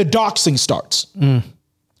the doxing starts.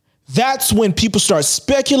 That's when people start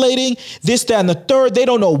speculating this, that, and the third. They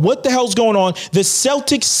don't know what the hell's going on. The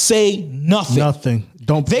Celtics say nothing. Nothing.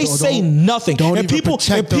 They say nothing. Don't even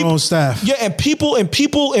protect their own staff. Yeah, and people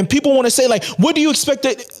want to say like, what do you expect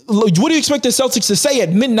the Celtics to say at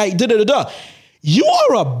midnight? You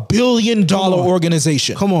are $1 billion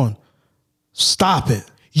organization. Come on, stop it.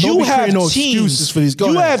 You have excuses for these.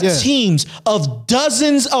 You have teams of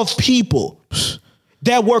dozens of people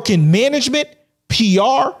that work in management,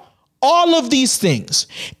 PR, all of these things,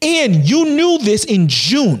 and you knew this in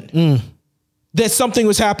June, that something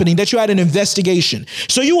was happening, that you had an investigation.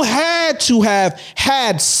 So you had to have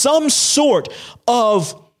had some sort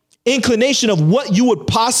of inclination of what you would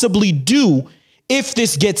possibly do if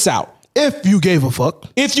this gets out. If you gave a fuck.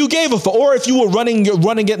 If you gave a fuck, or if you were running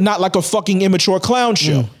it not like a fucking immature clown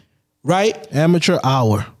show, right? Amateur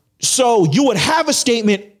hour. So you would have a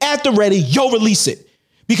statement at the ready, yo, release it.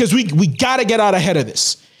 Because we got to get out ahead of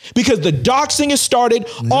this. Because the doxing has started,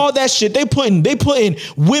 all that shit. They putting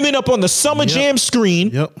women up on the Summer Jam screen.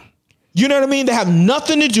 Yep. You know what I mean? They have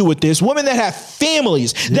nothing to do with this. Women that have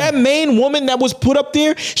families. That main woman that was put up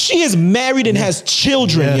there, she is married and has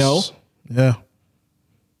children, yo. Yeah.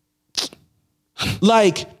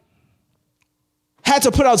 Like, had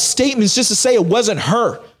to put out statements just to say it wasn't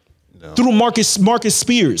her. No. Through Marcus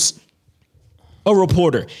Spears, a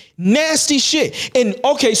reporter. Nasty shit. And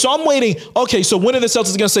okay, so I'm waiting. Okay, so when are the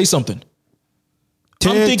Celtics gonna say something?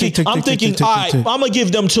 I'm thinking, all right, I'm gonna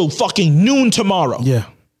give them till fucking noon tomorrow. Yeah.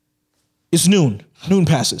 It's noon. Noon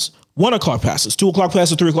passes. 1 o'clock passes. 2 o'clock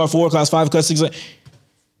passes. 3 o'clock, 4 o'clock, 5 o'clock, 6 o'clock.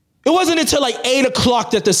 It wasn't until like 8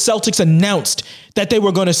 o'clock that the Celtics announced that they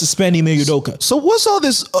were going to suspend Ime Udoka. So what's all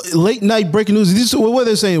this late night breaking news? What are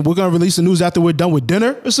they saying? We're going to release the news after we're done with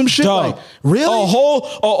dinner or some shit? Dog, like, really?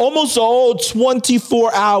 Almost a whole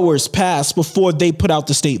 24 hours passed before they put out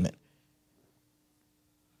the statement.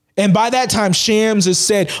 And by that time, Shams has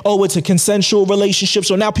said, oh, it's a consensual relationship.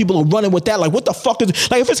 So now people are running with that. Like, what the fuck is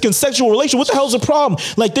it? Like, if it's consensual relationship, what the hell's the problem?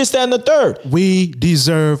 Like this, that, and the third. We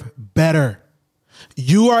deserve better.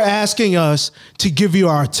 You are asking us to give you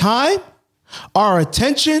our time, our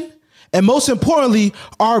attention, and most importantly,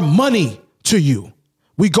 our money to you.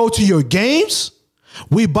 We go to your games.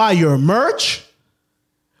 We buy your merch.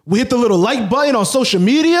 We hit the little like button on social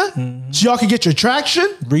media so y'all can get your traction.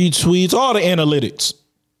 Retweets, all the analytics.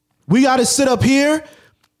 We got to sit up here,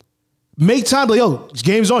 make time. Like, yo, this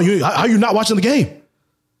game's on. How you not watching the game?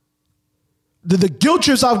 The guilt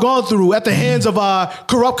trips I've gone through at the hands of our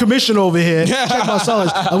corrupt commissioner over here, Check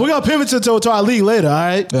Marcellus. And we're going to pivot to our league later, all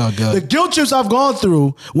right? Oh, God. The guilt trips I've gone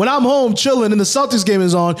through when I'm home chilling and the Celtics game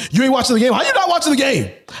is on, you ain't watching the game. How you not watching the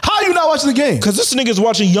game? How you not watching the game? Because this nigga's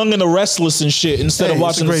watching Young and the Restless and shit instead of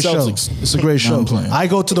watching the Celtics. Show. It's a great show. I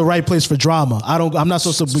go to the right place for drama. I'm not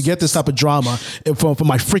supposed to get this type of drama from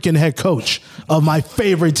my freaking head coach of my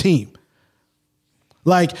favorite team.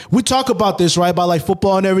 Like, we talk about this, right? About like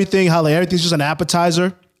football and everything, how like everything's just an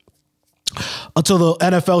appetizer until the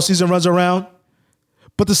NFL season runs around.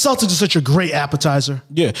 But the Celtics are such a great appetizer.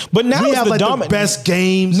 Yeah. But now it's the best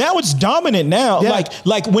games. Now it's dominant now. Yeah.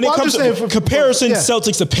 Like when it comes to comparison,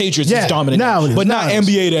 Celtics to Patriots is dominant now. But not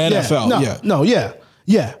NBA to NFL.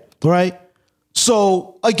 Yeah. Right?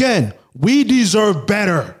 So again, we deserve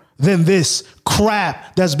better than this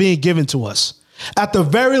crap that's being given to us. At the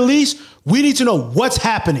very least, we need to know what's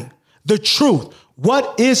happening. The truth.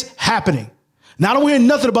 What is happening? Now, I don't hear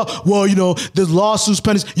nothing about, well, you know, there's lawsuits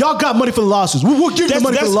pending. Y'all got money for the lawsuits. We'll give you the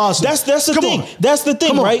money for the lawsuits. That's the thing. That's the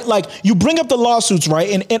thing, right? Like, you bring up the lawsuits,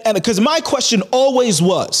 right? And because my question always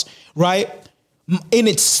was, right? And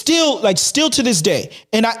it's still to this day.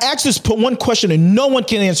 And I asked this one question and no one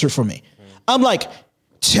can answer for me. I'm like,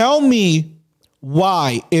 tell me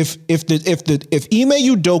why if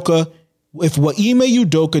what Ime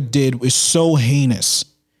Udoka did is so heinous,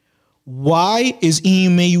 why is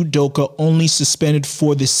Ime Udoka only suspended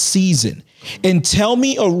for the season? And tell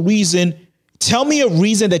me a reason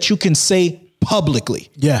that you can say publicly.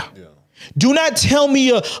 Yeah. Do not tell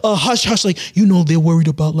me a hush, like, you know, they're worried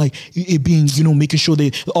about like it being, you know, making sure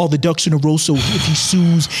they all the ducks in a row. So if he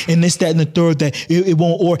sues and this, that, and the third, that it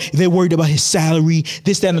won't, or they're worried about his salary,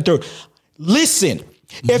 this, that, and the third. Listen.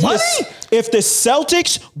 If the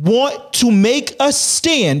Celtics want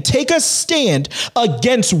to take a stand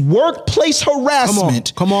against workplace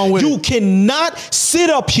harassment, come on with you it. Cannot sit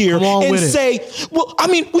up here and say, well, I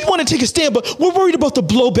mean, we want to take a stand, but we're worried about the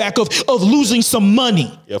blowback of losing some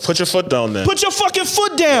money. Yeah, put your foot down then. Put your fucking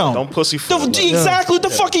foot down. Yeah, don't pussyfoot. Exactly what the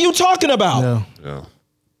fuck are you talking about? Yeah.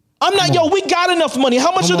 I'm not, we got enough money.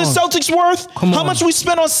 How much are the Celtics worth? How much we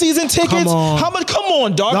spent on season tickets? How much? Come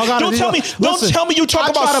on, dog. Don't tell me you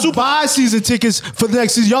talk about I try to buy season tickets for the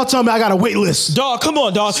next season. Y'all tell me I got a wait list. Dog, come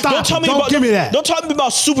on, dog. Stop. Don't give me that. Don't talk to me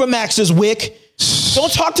about Supermax's Wick.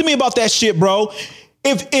 Don't talk to me about that shit, bro.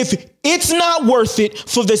 If it's not worth it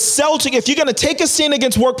for the Celtic, if you're going to take a stand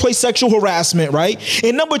against workplace sexual harassment, right?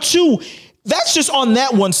 And number two, that's just on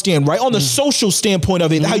that one stand, right? On the social standpoint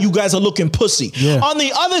of it, how you guys are looking pussy. Yeah. On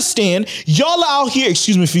the other stand, y'all are out here,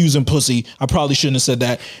 excuse me for using pussy. I probably shouldn't have said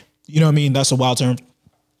that. You know what I mean? That's a wild term.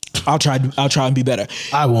 I'll try and be better.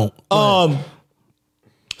 I won't.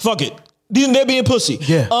 Fuck it. They're being pussy.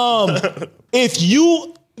 Yeah.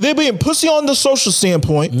 They're being pussy on the social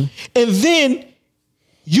standpoint, and then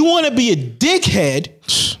you want to be a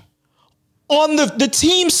dickhead on the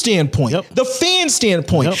team standpoint, the fan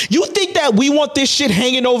standpoint. You think that we want this shit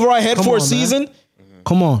hanging over our head for a season?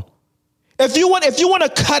 Come on. If you want to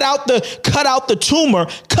cut out the tumor,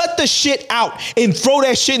 cut the shit out and throw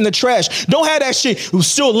that shit in the trash. Don't have that shit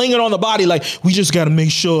still lingering on the body. Like, we just got to make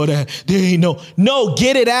sure that there ain't no,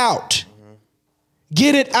 get it out.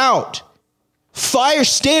 Get it out.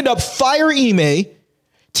 Stand up, fire Ime,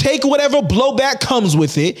 take whatever blowback comes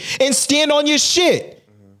with it, and stand on your shit.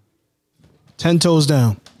 10 toes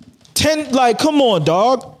down. Come on,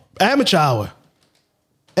 dog. Amateur hour.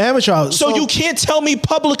 So you can't tell me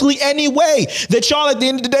publicly anyway that y'all, at the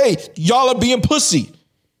end of the day, y'all are being pussy.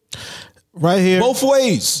 Right here. Both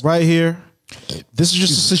ways. Right here. This is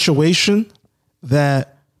just a situation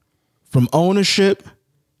that from ownership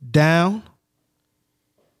down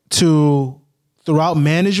to throughout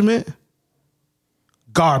management,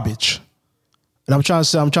 garbage. And I'm trying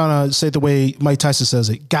to say it the way Mike Tyson says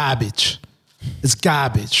it, garbage. It's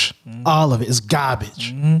garbage. All of it is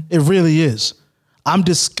garbage. It really is. I'm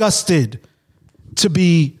disgusted to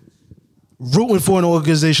be rooting for an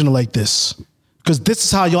organization like this, because this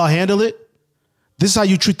is how y'all handle it. This is how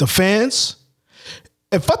you treat the fans.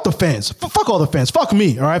 And fuck the fans. Fuck all the fans. Fuck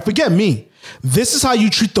me, all right? Forget me. This is how you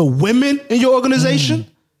treat the women in your organization.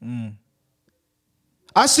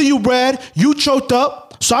 I see you, Brad. You choked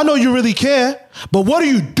up, so I know you really care. But what are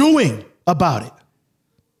you doing about it?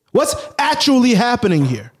 What's actually happening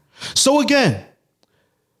here? So again,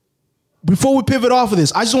 before we pivot off of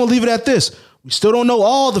this, I just want to leave it at this. We still don't know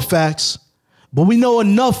all the facts, but we know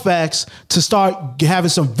enough facts to start having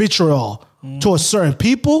some vitriol towards certain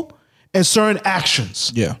people and certain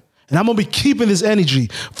actions. Yeah. And I'm going to be keeping this energy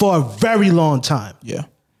for a very long time. Yeah.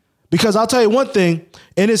 Because I'll tell you one thing,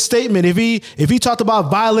 in his statement, if he talked about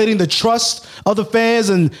violating the trust of the fans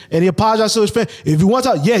and he apologized to his fans, if you want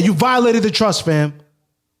to, yeah, you violated the trust, fam.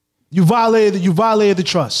 You violated the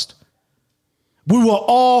trust. We were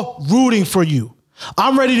all rooting for you.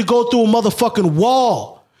 I'm ready to go through a motherfucking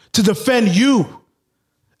wall to defend you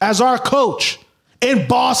as our coach in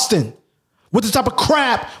Boston with the type of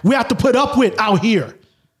crap we have to put up with out here.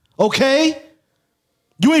 Okay?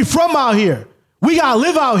 You ain't from out here. We gotta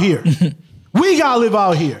live out here. We gotta live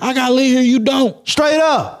out here. I gotta live here, you don't. Straight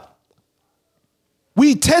up.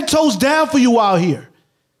 We 10 toes down for you out here.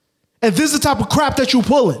 And this is the type of crap that you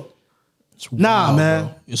pulling. It's Nah, wild, man.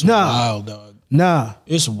 bro. It's Nah. wild, dog. Nah.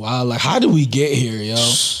 It's wild. Like, how did we get here, yo?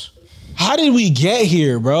 How did we get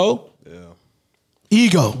here, bro?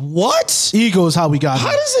 Ego. What? Ego is how we got How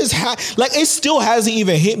here. does this like, it still hasn't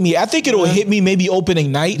even hit me. I think it'll hit me maybe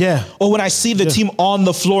opening night. Yeah. Or when I see the team on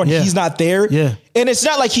the floor and Yeah. he's not there. Yeah. And it's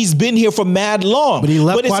not like he's been here for mad long. But he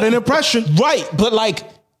left it's- quite an impression. Right. But like,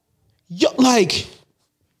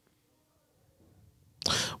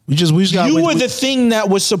 We just got you were the thing that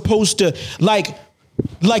was supposed to like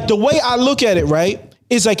the way I look at it, right?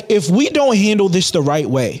 Is like, if we don't handle this the right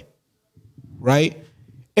way, right?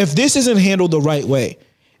 If this isn't handled the right way,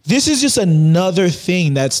 this is just another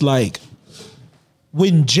thing that's like,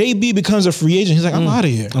 when JB becomes a free agent, he's like, I'm out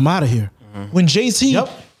of here. I'm out of here. When JT Yep.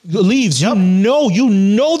 leaves, you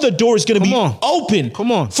know the door is going to be on. open Come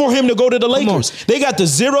on. for him to go to the Lakers. They got the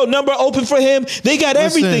 0 number open for him. They got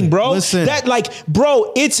everything, bro. listen. That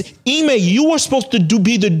bro, it's Ime. You were supposed to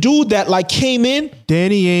be the dude that like came in.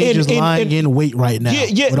 Danny Ainge And- is and- lying and- in wait right now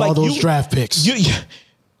with all those draft picks.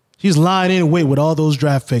 He's lying in wait with all those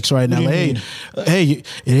draft picks right now. do you Like, hey,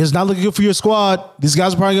 it is not looking good for your squad. These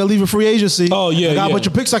guys are probably gonna leave a free agency. Oh, yeah, I got a yeah. bunch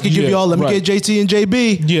of picks I could give Yeah, y'all. Let me right. get JT and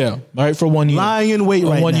JB. Yeah, right, for 1 year. Lying in wait A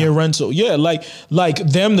right 1 year now. rental. Yeah, like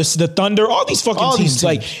them, the Thunder, all these fucking All teams. these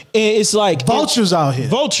Like, it's like Vultures out here.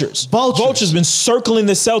 Vultures. Vultures. Vultures been circling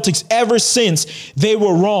the Celtics ever since they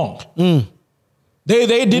were wrong. They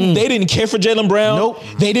didn't care for Jaylen Brown. Nope.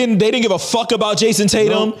 They didn't give a fuck about Jason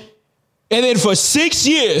Tatum. Nope. And then for 6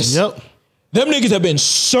 years, Yep. them niggas have been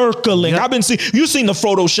circling. Yep. I've been you seen the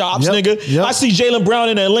photoshops, Yep. nigga. Yep. I see Jaylen Brown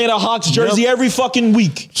in an Atlanta Hawks jersey Yep. every fucking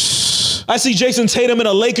week. I see Jason Tatum in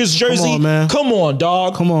a Lakers jersey. on, man. Come on,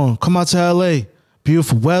 dog. Come on, come out to LA.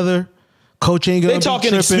 Beautiful weather. Coach ain't gonna They be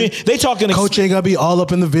talking tripping. they talking Coach ain't gonna be all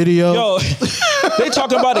up in the video. Yo, they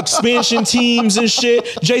talking about expansion teams and shit.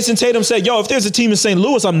 Jason Tatum said, yo, if there's a team in St.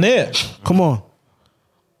 Louis, I'm there. Come on.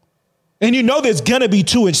 And you know there's gonna be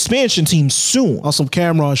 2 expansion teams soon. On some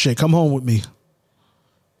Cameron shit. Come home with me.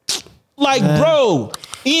 Like, bro,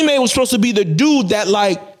 Ime was supposed to be the dude that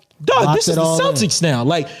like Dog, Locked this is it the all in. Celtics now.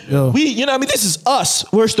 Like, Yo. you know what I mean? This is us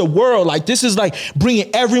versus the world. Like, this is like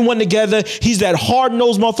bringing everyone together. He's that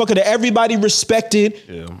hard-nosed motherfucker that everybody respected.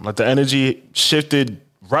 Yeah, like the energy shifted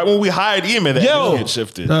right when we hired Ime. The energy had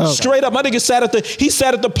shifted. Straight up, my nigga sat at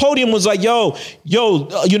the podium, was like, yo,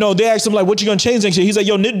 you know, they asked him like, what you gonna change next year? He's like,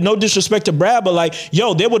 yo, no disrespect to Brad, but like,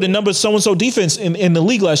 yo, they were the number so-and-so defense in the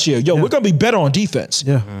league last year. Yo, we're gonna be better on defense.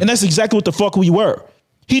 Yeah. And that's exactly what the fuck we were.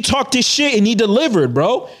 He talked this shit and he delivered,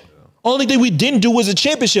 bro. Only thing we didn't do was a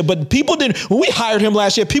championship, but people didn't. When we hired him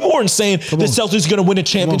last year, people weren't saying the Celtics gonna win a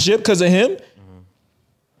championship because of him.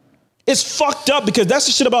 It's fucked up because that's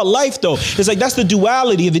the shit about life, though. It's like that's the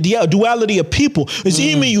duality of people. Is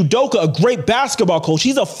Ime Udoka a great basketball coach?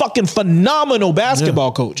 He's a fucking phenomenal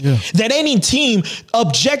basketball coach. Yeah. That any team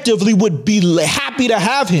objectively would be happy to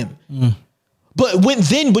have him. But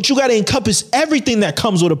you got to encompass everything that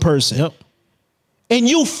comes with a person. Yep. And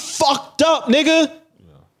you fucked up, nigga.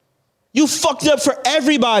 You fucked up for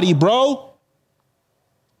everybody, bro.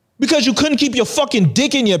 Because you couldn't keep your fucking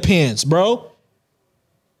dick in your pants, bro.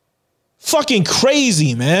 Fucking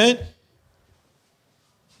crazy, man.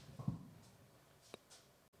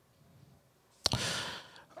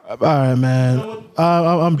 All right, man.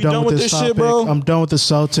 I'm done with this topic. shit, bro? I'm done with the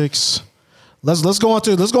Celtics. Let's go on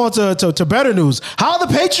to better news. How are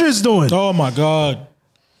the Patriots doing? Oh my God.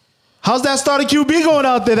 How's that starting QB going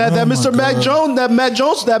out there? That Mr. Mac Jones, that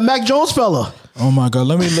Mac Jones fella. Oh my God.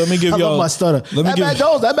 Let me give I y'all. love my stutter. That Mac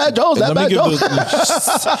Jones.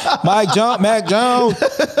 Mac Jones. Mac Jones.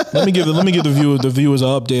 Let me give the viewers an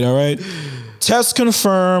update. All right. Test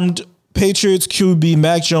confirmed. Patriots QB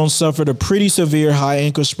Mac Jones suffered a pretty severe high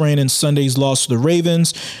ankle sprain in Sunday's loss to the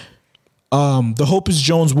Ravens. The hope is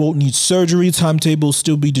Jones won't need surgery. Timetable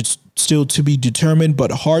still to be determined, but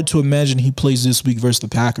hard to imagine he plays this week versus the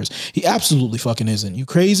Packers. He absolutely fucking isn't. You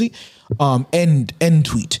crazy? End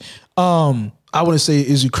tweet. I wouldn't say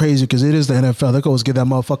is you crazy because it is the NFL. They could always give that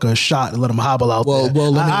motherfucker a shot and let him hobble out there.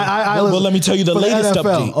 Let me tell you the latest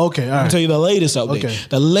update. Okay, all right. Let me tell you the latest update. Okay.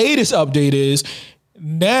 The latest update is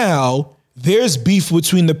now there's beef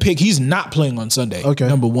between he's not playing on Sunday. Okay.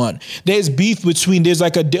 Number one. There's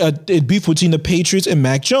like a beef between the Patriots and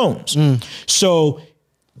Mac Jones. So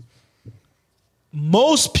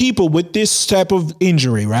most people with this type of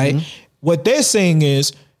injury, right? What they're saying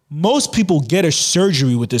is most people get a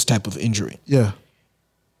surgery with this type of injury. Yeah.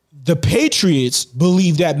 The Patriots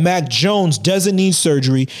believe that Mac Jones doesn't need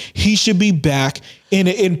surgery. He should be back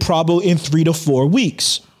in probably in 3 to 4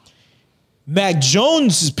 weeks. Mac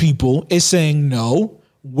Jones's people is saying no.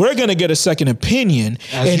 We're gonna get a second opinion,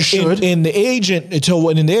 and the agent and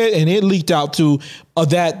it leaked out to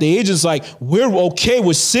that the agent's like we're okay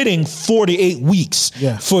with sitting 4 to 8 weeks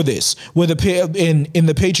for this. Where the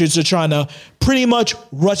Patriots are trying to pretty much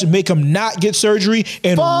make him not get surgery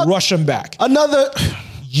and rush him back.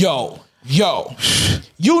 Yo,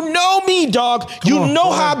 you know me, dog. You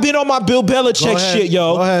know how I've been on my Bill Belichick shit,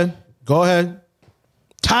 yo. Go ahead.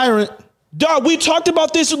 Tyrant. Dog, we talked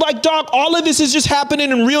about this. Like, dog, all of this is just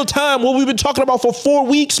happening in real time. What we've been talking about for 4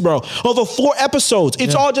 weeks, bro. Over 4 episodes.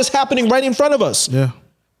 It's all just happening right in front of us. Yeah.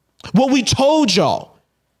 What we told y'all.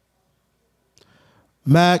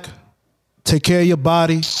 Mac, take care of your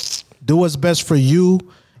body. Do what's best for you.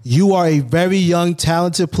 You are a very young,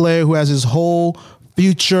 talented player who has his whole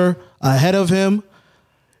future ahead of him.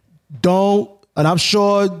 And I'm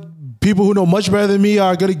sure people who know much better than me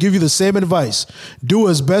are going to give you the same advice. Do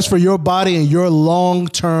what's best for your body and your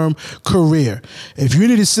long-term career. If you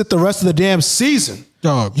need to sit the rest of the damn season,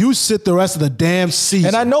 dog, you sit the rest of the damn season.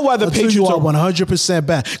 And I know why the Patriots are 100%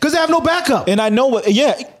 back. Because they have no backup. And I know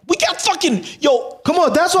we got fucking, come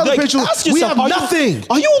on, that's why the Patriots, we have nothing.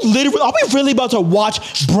 Are we really about to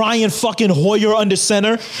watch Brian fucking Hoyer under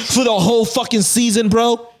center for the whole fucking season,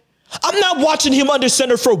 bro? I'm not watching him under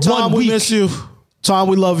center for 1 week. We miss you. Tom,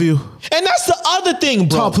 we love you. And that's the other thing,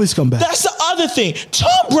 bro. Tom, please come back. That's the other thing.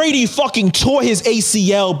 Tom Brady fucking tore his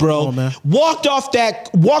ACL, bro. Oh, man. Walked off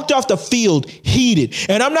the field heated.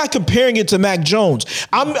 And I'm not comparing it to Mac Jones.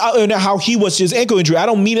 And how he was his ankle injury. I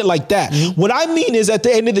don't mean it like that. What I mean is at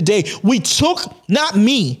the end of the day,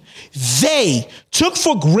 they took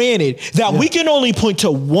for granted that we can only point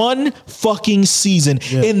to one fucking season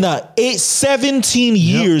in the 17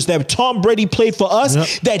 years that Tom Brady played for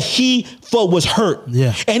us that he felt was hurt.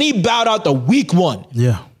 Yeah. And he bowed out the week 1.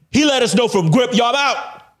 Yeah. He let us know from grip, yo,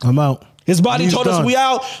 I'm out. His body told us we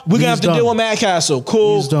out. We're going to have to deal with Matt Castle.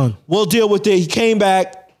 Cool. He's done. We'll deal with it. He came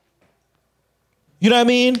back. You know what I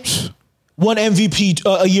mean? Won MVP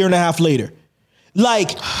a year and a half later.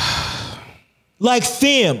 Like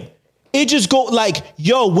fam, It just go like,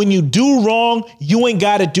 yo, when you do wrong, you ain't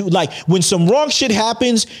got to do like when some wrong shit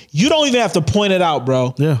happens, you don't even have to point it out,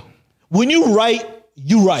 bro. Yeah. When you right,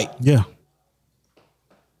 you right. Yeah.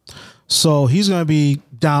 So he's going to be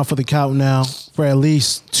down for the count now for at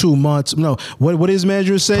least 2 months. No, what did his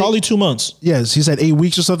manager say? Probably 2 months. Yes, he said 8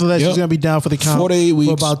 weeks or something like that. Yep. He's going to be down for the count 4 to 8 weeks.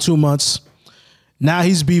 for about 2 months. Now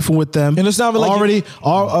he's beefing with them. And it's not even like already,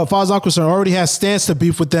 as far as I'm concerned, already has stance to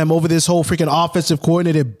beef with them over this whole freaking offensive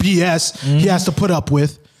coordinator BS he has to put up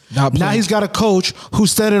with. Now he's got a coach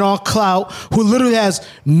who's standing on clout, who literally has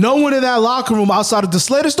no one in that locker room outside of the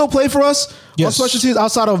Slater still play for us? Yes. On special teams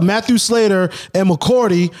outside of Matthew Slater and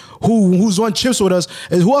McCourty, who's won chips with us.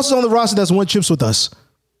 And who else is on the roster that's won chips with us?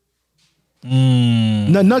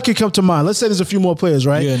 None can come to mind. Let's say there's a few more players,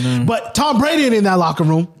 right? Yeah, no. But Tom Brady ain't in that locker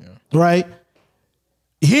room, right?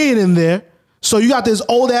 He ain't in there. So you got this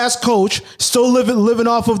old ass coach still living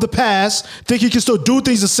off of the past, think he can still do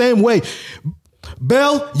things the same way.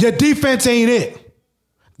 Bill, your defense ain't it.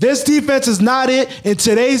 This defense is not it in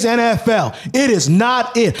today's NFL. It is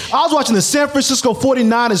not it. I was watching the San Francisco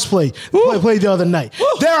 49ers play the other night. Woo.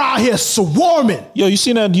 They're out here swarming. Yo, you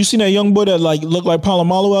seen that young boy that like looked like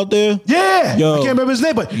Palomalu out there? Yeah. Yo. I can't remember his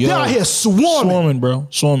name, but they're out here swarming. Swarming, bro.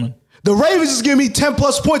 Swarming. The Ravens is giving me 10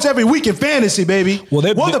 plus points every week in fantasy, baby. Well,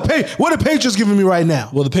 what are the Patriots giving me right now?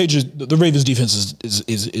 Well, the Ravens defense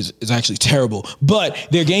is actually terrible, but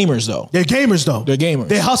they're gamers though. They're gamers.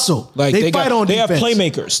 They hustle. Like they fight on they defense. Have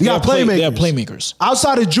playmakers. They have playmakers.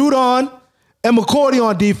 Outside of Judon and McCourty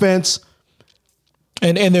on defense.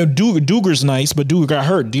 And their Duger's nice, but Duger got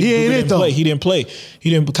hurt. He didn't play. He didn't play.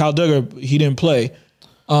 Kyle Duggar, he didn't play.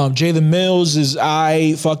 Jalen Mills is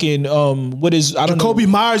Jacoby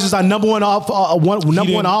Myers is our number one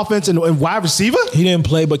offense and wide receiver. He didn't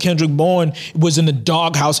play, but Kendrick Bourne was in the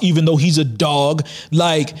doghouse, even though he's a dog.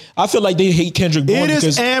 Like, I feel like they hate Kendrick Bourne. It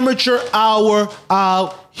is amateur hour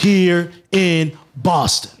out here in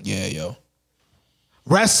Boston. Yeah, yo.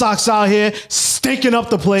 Red Sox out here stinking up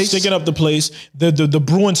the place. The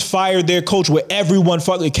Bruins fired their coach with everyone,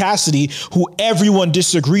 Cassidy, who everyone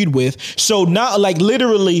disagreed with. So now, like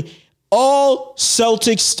literally, all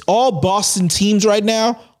Celtics, all Boston teams right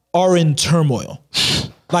now are in turmoil.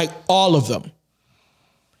 Like all of them.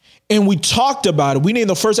 And we talked about it. We named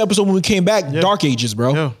the first episode when we came back, Dark Ages,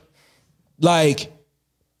 bro. Yeah. Like,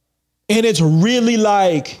 and it's really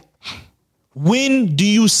like, when do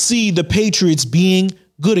you see the Patriots being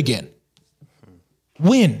good again?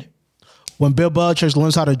 When Bill Belichick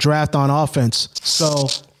learns how to draft on offense. So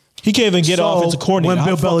he can't even get an offensive coordinator. When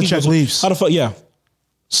Bill Belichick leaves. How the fuck? Yeah.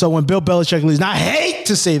 So when Bill Belichick leaves, and I hate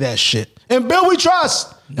to say that shit. And Bill we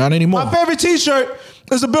trust. Not anymore. My favorite t-shirt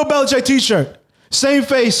is a Bill Belichick t-shirt. Same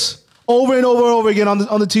face over and over and over again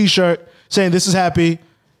on the t-shirt saying this is happy,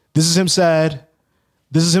 this is him sad,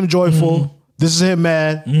 this is him joyful, this is him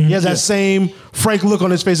mad. He has that same frank look on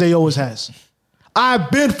his face that he always has. I've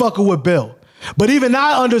been fucking with Bill. But even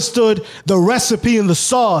I understood the recipe and the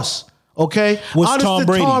sauce. Okay, was Tom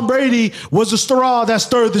Brady. Tom Brady was the straw that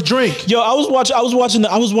stirred the drink. Yo, I was watching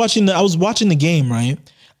the game, right?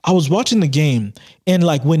 I was watching the game, and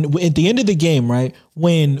like when at the end of the game, right?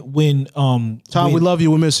 When Tom, we love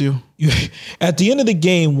you, we miss you. At the end of the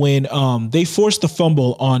game, when they forced the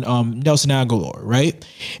fumble on Nelson Aguilar, right?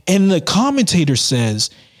 And the commentator says,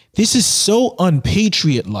 "This is so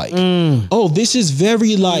unpatriot-like. Oh, this is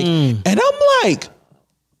very like," and I'm like,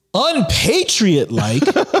 unpatriot-like?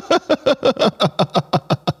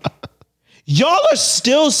 Y'all are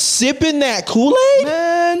still sipping that Kool-Aid?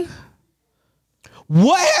 Man.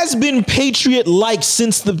 What has been Patriot-like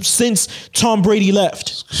since Tom Brady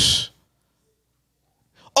left?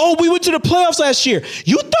 Oh, we went to the playoffs last year.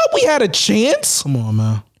 You thought we had a chance? Come on,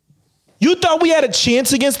 man. You thought we had a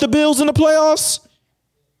chance against the Bills in the playoffs?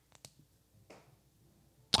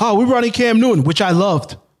 Oh, we brought in Cam Newton, which I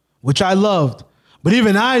loved. But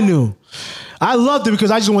even I knew. I loved it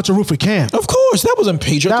because I just went to root for Cam. Of course. That wasn't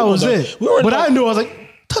Patriot. That was it. But I knew, I was like,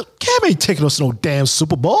 Cam ain't taking us to no damn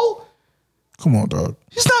Super Bowl. Come on, dog.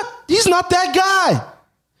 He's not that guy.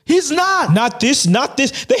 He's not. Not this.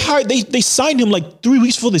 They signed him like 3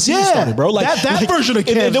 weeks before the season started, bro. Like that version of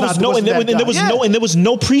Cam. And there was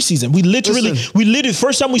no preseason. We literally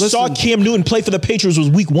first time we saw Cam Newton play for the Patriots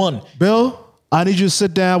was week 1. Bill, I need you to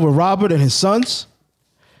sit down with Robert and his sons,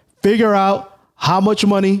 figure out how much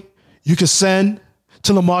money you can send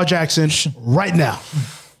to Lamar Jackson right now.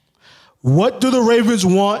 What do the Ravens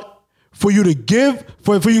want for you to give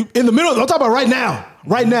for you in the middle? I'm talking about right now.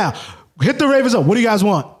 Right now. Hit the Ravens up. What do you guys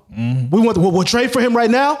want? We'll trade for him right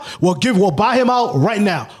now. We'll buy him out right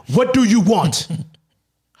now. What do you want?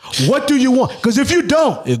 What do you want? Because if you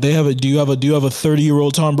don't, If they have do you have a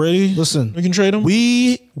 30-year-old Tom Brady? listen, We can trade him.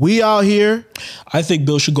 we out here. I think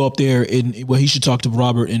Bill should go up there and he should talk to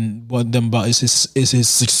Robert and what them about is his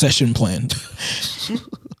succession plan.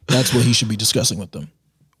 That's what he should be discussing with them.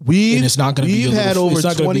 And it's not going to be we've had over it's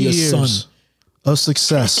not gonna 20 be a years son. of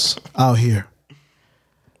success out here.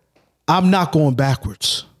 I'm not going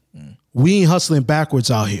backwards. We ain't hustling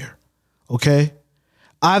backwards out here. Okay?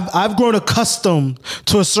 I've grown accustomed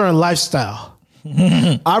to a certain lifestyle.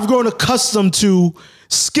 I've grown accustomed to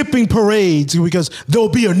skipping parades because there'll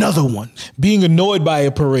be another one. Being annoyed by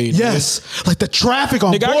a parade. Yes. Like the traffic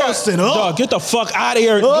on Nigga, Boston. dog, get the fuck out of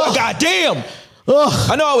here. God damn.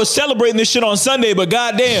 I know I was celebrating this shit on Sunday, but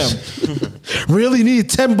goddamn, Really need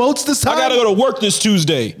 10 boats this time? I gotta go to work this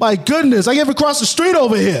Tuesday. My goodness, I can't even cross the street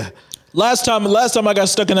over here. Last time I got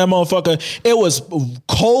stuck in that motherfucker, it was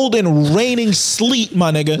cold and raining sleet,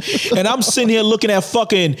 my nigga. And I'm sitting here looking at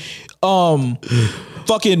fucking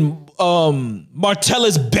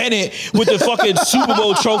Martellus Bennett with the fucking Super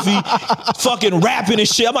Bowl trophy, fucking rapping and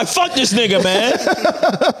shit. I'm like, fuck this nigga, man.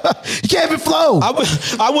 You can't even flow.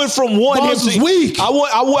 I went from wanting him Bars was to weak.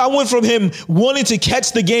 I went from him wanting to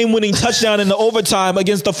catch the game-winning touchdown in the overtime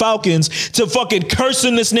against the Falcons to fucking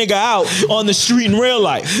cursing this nigga out on the street in real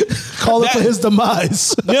life. Calling for his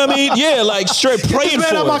demise. You know what I mean? Yeah, like straight praying This man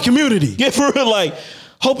for out it. my community. Yeah, for real, like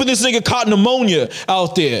hoping this nigga caught pneumonia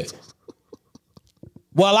out there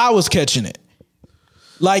while I was catching it.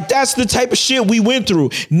 Like, that's the type of shit we went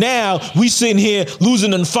through. Now, we sitting here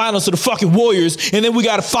losing in the finals to the fucking Warriors, and then we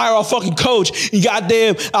got to fire our fucking coach. He got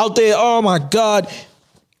there, out there, oh my God.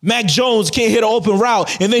 Mac Jones can't hit an open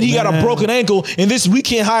route, and then he got a broken ankle, and we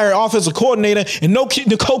can't hire an offensive coordinator, and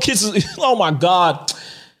Nicole Kitts is, oh my God.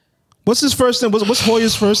 What's his first name? What's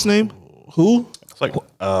Hoyer's first name? Who? It's like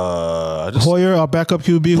just Hoyer, our backup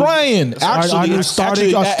QB. Brian. Our new starting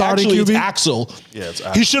It's QB. Axel. Yeah, it's He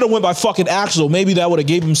Axel. should have went by fucking Axel. Maybe that would have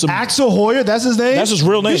gave him some. Axel Hoyer, that's his name? That's his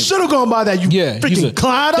real name. You should have gone by that, you Yeah, he's freaking a-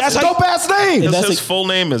 clown. That's a that's how- dope ass name. And that's his like- full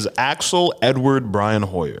name is Axel Edward Brian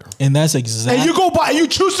Hoyer. And that's exactly. And you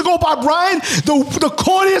choose to go by Brian, the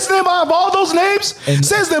corniest name out of all those names? And-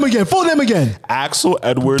 Say his name again, full name again. Axel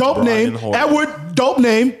Edward Dope Brian name. Hoyer. Edward, dope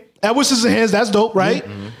name. Edward Scissorhands, that's dope, right?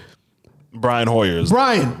 Brian Hoyer is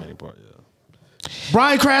Brian. the main part, yeah.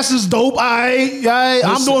 Brian Crass is dope. I'm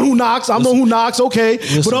the one who knocks. I'm the one who knocks. Okay.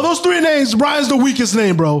 But of those three names, Brian's the weakest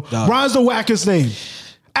name, bro. Brian's the wackest name.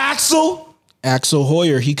 Axel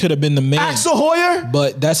Hoyer. He could have been the man. Axel Hoyer.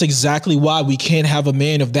 But that's exactly why we can't have a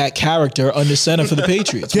man of that character under center for the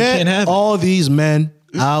Patriots. We can't Get have it. all these men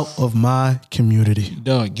out of my community.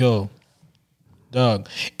 Doug.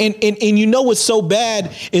 And you know what's so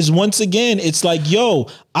bad is once again, it's like, yo,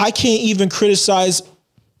 I can't even criticize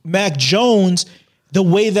Mac Jones the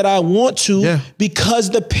way that I want to because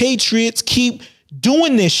the Patriots keep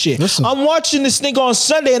doing this shit. Listen. I'm watching this nigga on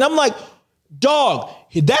Sunday and I'm like, dog,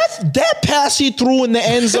 that pass he threw in the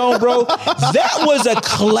end zone, bro, that was a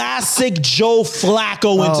classic Joe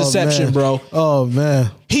Flacco interception, man. bro. Oh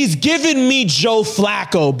man, He's giving me Joe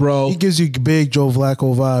Flacco, bro. he gives you big Joe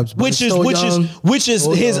Flacco vibes. but Which he's is so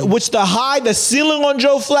young. the ceiling on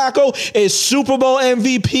Joe Flacco is Super Bowl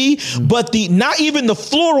MVP, but not even the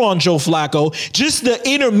floor on Joe Flacco, just the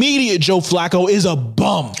intermediate Joe Flacco is a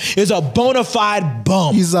bum, is a bona fide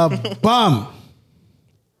bum. He's a bum.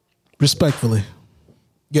 Respectfully,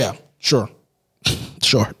 Yeah, sure.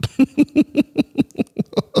 sure.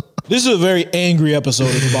 This is a very angry episode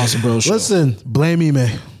of the Boston Bros Show. Listen, blame Ime.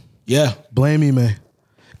 Yeah. Blame Ime.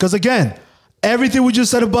 Because again, everything we just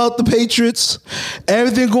said about the Patriots,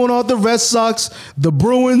 everything going on with the Red Sox, the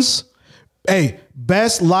Bruins. Hey,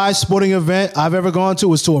 best live sporting event I've ever gone to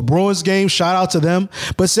was to a Bruins game. Shout out to them.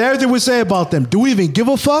 But say everything we say about them. Do we even give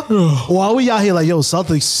a fuck? Or are we out here like, yo,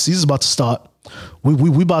 Celtics season's about to start.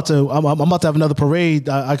 We about to. I'm about to have another parade.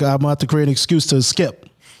 I'm about to create an excuse to skip.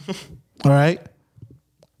 All right.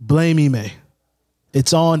 Blame Ime.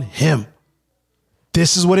 It's on him.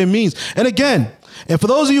 This is what it means. And again, and for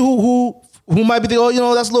those of you who might be thinking, oh, you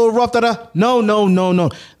know, that's a little rough. No.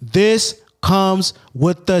 This comes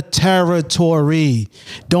with the territory.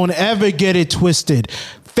 Don't ever get it twisted.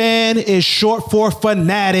 Fan is short for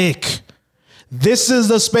fanatic. This is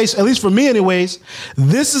the space, at least for me anyways,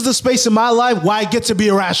 this is the space in my life where I get to be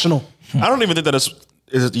irrational. I don't even think that is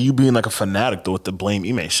it you being like a fanatic though with the blame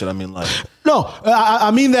Ime shit. I mean, like, No,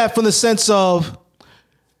 I mean that from the sense of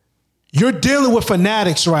you're dealing with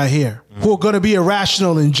fanatics right here who are going to be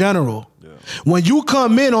irrational in general. Yeah. When you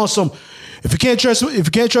come in on some, if you can't trust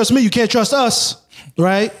me, you can't trust us,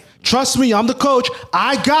 right? Trust me, I'm the coach.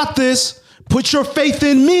 I got this. Put your faith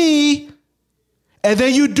in me. And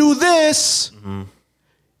then you do this.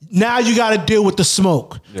 Now you got to deal with the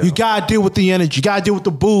smoke. Yeah. You got to deal with the energy. You got to deal with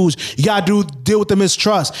the booze. You got to deal with the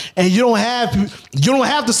mistrust. And you don't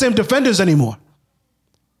have the same defenders anymore.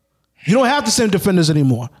 You don't have the same defenders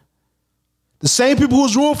anymore. The same people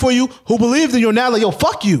who's rooting for you, who believed in you, are now like, yo,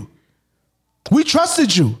 fuck you. We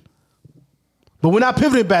trusted you. But we're not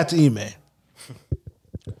pivoting back to Ime.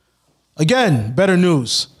 Again, better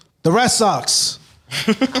news. The Red Sox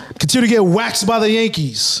continue to get waxed by the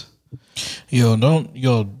Yankees.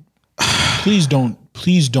 Please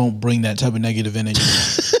don't bring that type of negative energy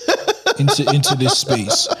into this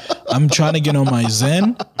space. I'm trying to get on my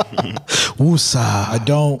zen. Woosah. I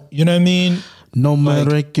don't, you know what I mean? No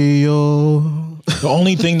matter the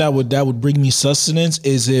only thing that would bring me sustenance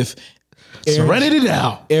is if Serenity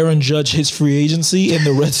now. Aaron Judge hits free agency and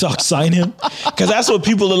the Red Sox sign him, because that's what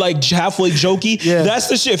people are like halfway jokey. Yeah. That's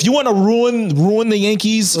the shit. If you want to ruin the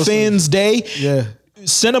Yankees fans' day,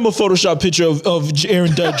 send them a Photoshop picture of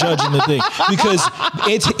Aaron Judge in the thing, because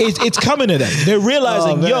it's coming to them. They're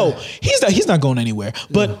realizing, he's not going anywhere.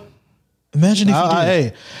 But imagine if he did.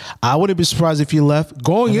 Hey, I wouldn't be surprised if he left.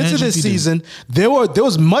 Going into this season, there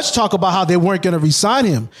was much talk about how they weren't going to re-sign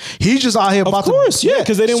him. He's just out here about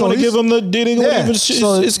because they didn't want to give him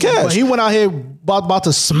his cash. He went out here about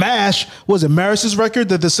to smash, was it Maris's record,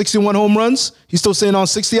 the 61 home runs? He's still sitting on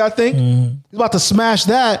 60, I think. He's about to smash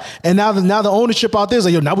that, and now the ownership out there is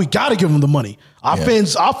like, yo, now we got to give him the money. Our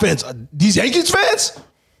fans, these Yankees fans?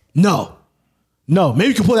 No. Maybe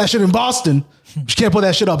you can put that shit in Boston, but you can't put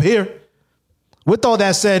that shit up here. With all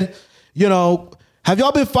that said, have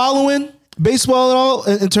y'all been following baseball at all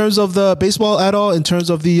in terms of the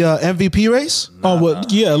MVP race? A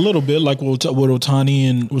little bit, like with Ohtani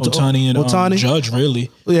and Judge, really.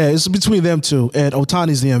 Yeah, it's between them two, and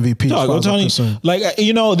Ohtani's the MVP.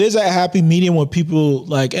 Ohtani, there's a happy medium where people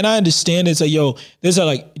like, and I understand it's like,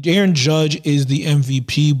 Aaron Judge is the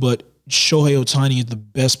MVP, but Shohei Ohtani is the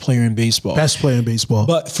best player in baseball.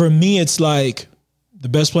 But for me, it's like, the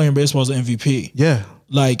best player in baseball is the MVP. Yeah.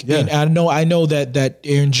 And I know that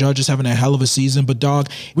Aaron Judge is having a hell of a season, but dog,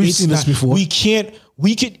 we've seen this before. The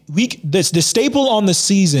staple on the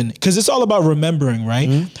season, because it's all about remembering, right?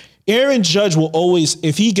 Mm-hmm. Aaron Judge will always,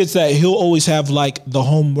 if he gets that, he'll always have like the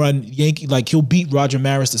home run Yankee, like he'll beat Roger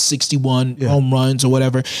Maris to 61 home runs or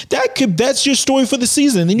whatever. That's your story for the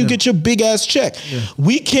season. Then you get your big ass check. Yeah.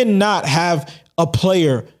 We cannot have a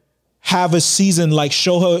player have a season like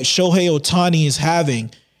Shohei Ohtani is having.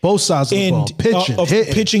 Both sides of the ball.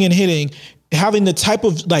 Pitching and hitting, having the type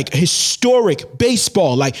of like historic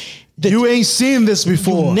baseball. Like you ain't seen this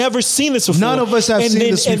before. You've never seen this before. None of us have seen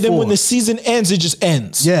this before. And then when the season ends, it just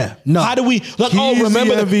ends. Yeah. No. How do we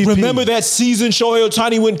remember that season Shohei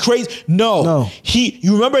Ohtani went crazy? No.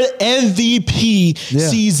 You remember the MVP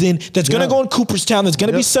season that's gonna go in Cooperstown, that's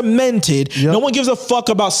gonna be cemented. Yep. No one gives a fuck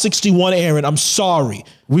about 61 Aaron. I'm sorry.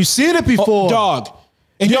 We've seen it before. Dog.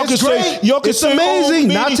 And y'all can say, it's amazing.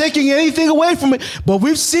 Not taking anything away from it, but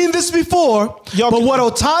we've seen this before. But what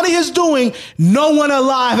Ohtani is doing, no one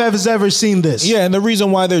alive has ever seen this. Yeah, and the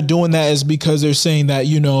reason why they're doing that is because they're saying that,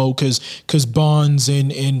 because Bonds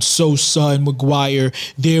and Sosa and McGuire,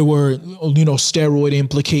 they were, steroid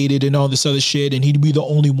implicated and all this other shit, and he'd be the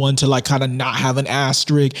only one to like kind of not have an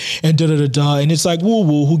asterisk and da-da-da-da. And it's like,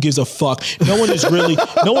 woo-woo, who gives a fuck? No one is really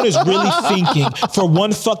thinking for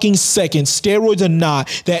one fucking second, steroids or not,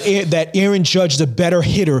 that Aaron Judge is a better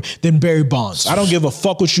hitter than Barry Bonds. I don't give a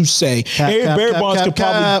fuck what you say. Barry Bonds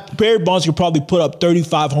could probably put up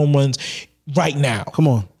 35 home runs right now. Come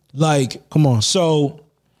on. So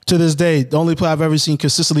to this day, the only player I've ever seen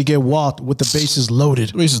consistently get walked with the bases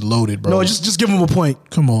loaded. Bases loaded, bro. No, just give him a point.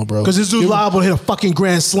 Come on, bro. Because this dude's liable to hit a fucking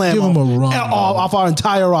grand slam. Give him a run off our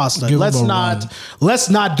entire roster. Let's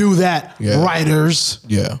not do that, writers.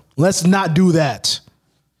 Yeah. Let's not do that.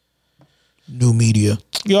 New media.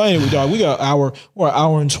 Yo, anyway, dog, we're an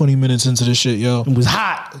hour and 20 minutes into this shit, yo. It was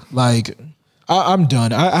hot. Like, I'm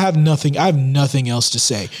done. I have nothing else to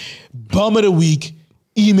say. Bum of the week,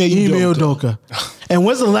 Ime Udoka. And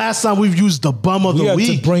when's the last time we've used the bum of the week? We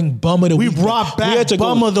had to bring bum of the week. We brought back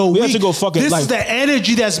bum of the week. We had to go fucking. This is the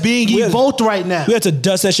energy that's being evoked right now. We had to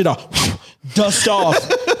dust that shit off. Dust off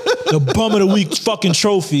the bum of the week fucking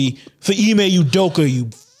trophy for Ime Udoka, you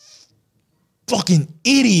fucking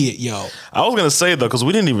idiot, yo. I was gonna say though, because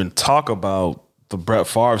we didn't even talk about the Brett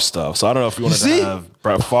Favre stuff, so I don't know if you wanted to have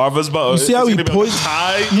Brett Favre's, but you see how he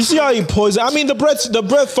poisoned. You see how he poisoned. I mean, the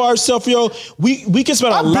Brett Favre stuff, yo. We can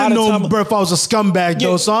spend a lot of time. Brett Favre's a scumbag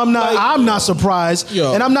though, so I'm not surprised,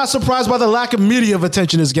 and I'm not surprised by the lack of media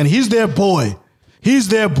attention. Again, he's their boy.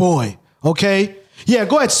 Okay, yeah.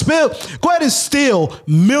 Go ahead and steal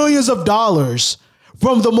millions of dollars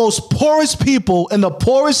from the most poorest people in the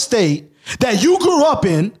poorest state that you grew up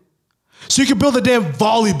in so you can build a damn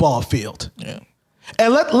volleyball field. Yeah.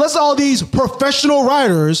 And let's all these professional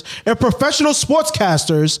writers and professional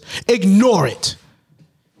sportscasters ignore it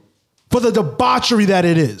for the debauchery that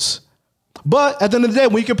it is. But at the end of the day,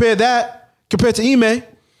 when you compare that compared to Ime,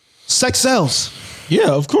 sex sells.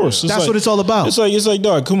 Yeah, of course. That's what it's all about. It's like,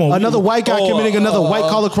 dog, come on. Another white guy committing another white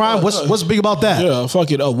collar crime. What's big about that? Yeah,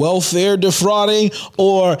 fuck it. A welfare defrauding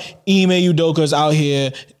or Ime Udoka's out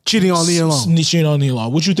here Cheating on Nia Long. Cheating on Nia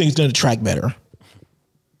Long. What you think is going to track better?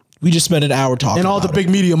 We just spent an hour talking In all the about big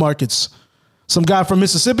media markets. Some guy from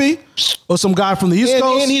Mississippi or some guy from the East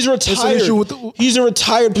Coast. And he's It's an retired. issue with He's a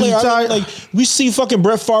retired player. retired. Like we see fucking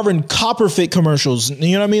Brett Favre in Copperfit commercials.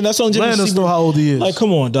 You know what I mean? That's the only thing we Let us see. know how old he is. Like,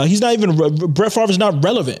 come on, dog. He's not even Brett Favre is not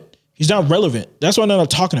relevant. He's not relevant. That's why I'm not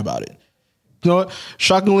talking about it. You know what?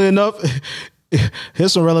 Shockingly enough,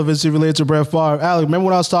 here's some relevancy related to Brett Favre. Alec, remember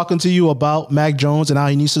when I was talking to you about Mac Jones and how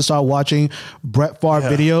he needs to start watching Brett Favre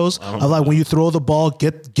videos? I was like, when you throw the ball,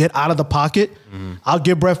 get out of the pocket. I'll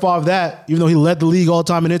give Brett Favre that, even though he led the league all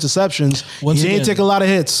time in interceptions. Once he didn't again- take a lot of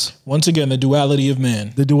hits. Once again, the duality of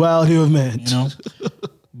man. The duality of man. You know.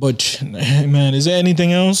 But man, is there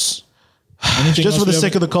anything else? Anything Just for the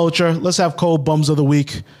sake of the culture, let's have cold bums of the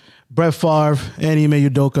week. Brett Favre and Ime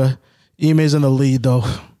Udoka. Ime's in the lead, though.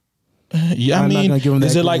 Yeah, I I'm not mean, gonna give him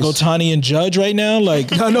is that it like grace. Otani and Judge right now?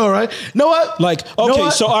 Like, I know, right? Know what? like Know okay,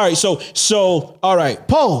 what? so all right, so all right,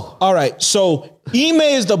 Poll. all right. So Ime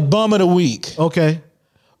is the bum of the week, Okay.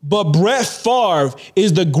 but Brett Favre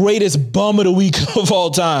is the greatest bum of the week of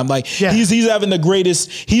all time. Like Yeah. he's having the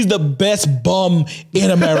greatest. He's the best bum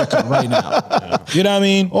in America right now. You know what I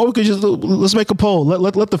mean? Or we could just let's make a poll.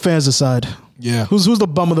 Let the fans decide. Yeah. Who's the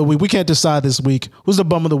bum of the week? We can't decide this week. Who's the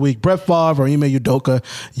bum of the week? Brett Favre or Ime Udoka?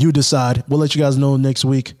 You decide. We'll let you guys know next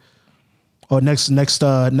week or next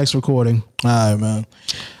recording. All right, man.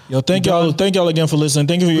 Yo, thank y'all again for listening.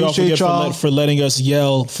 Thank you for y'all Appreciate y'all. for letting us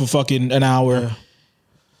yell for fucking an hour.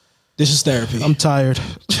 This is therapy. I'm tired.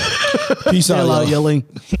 Peace out, Hell out y'all. yelling.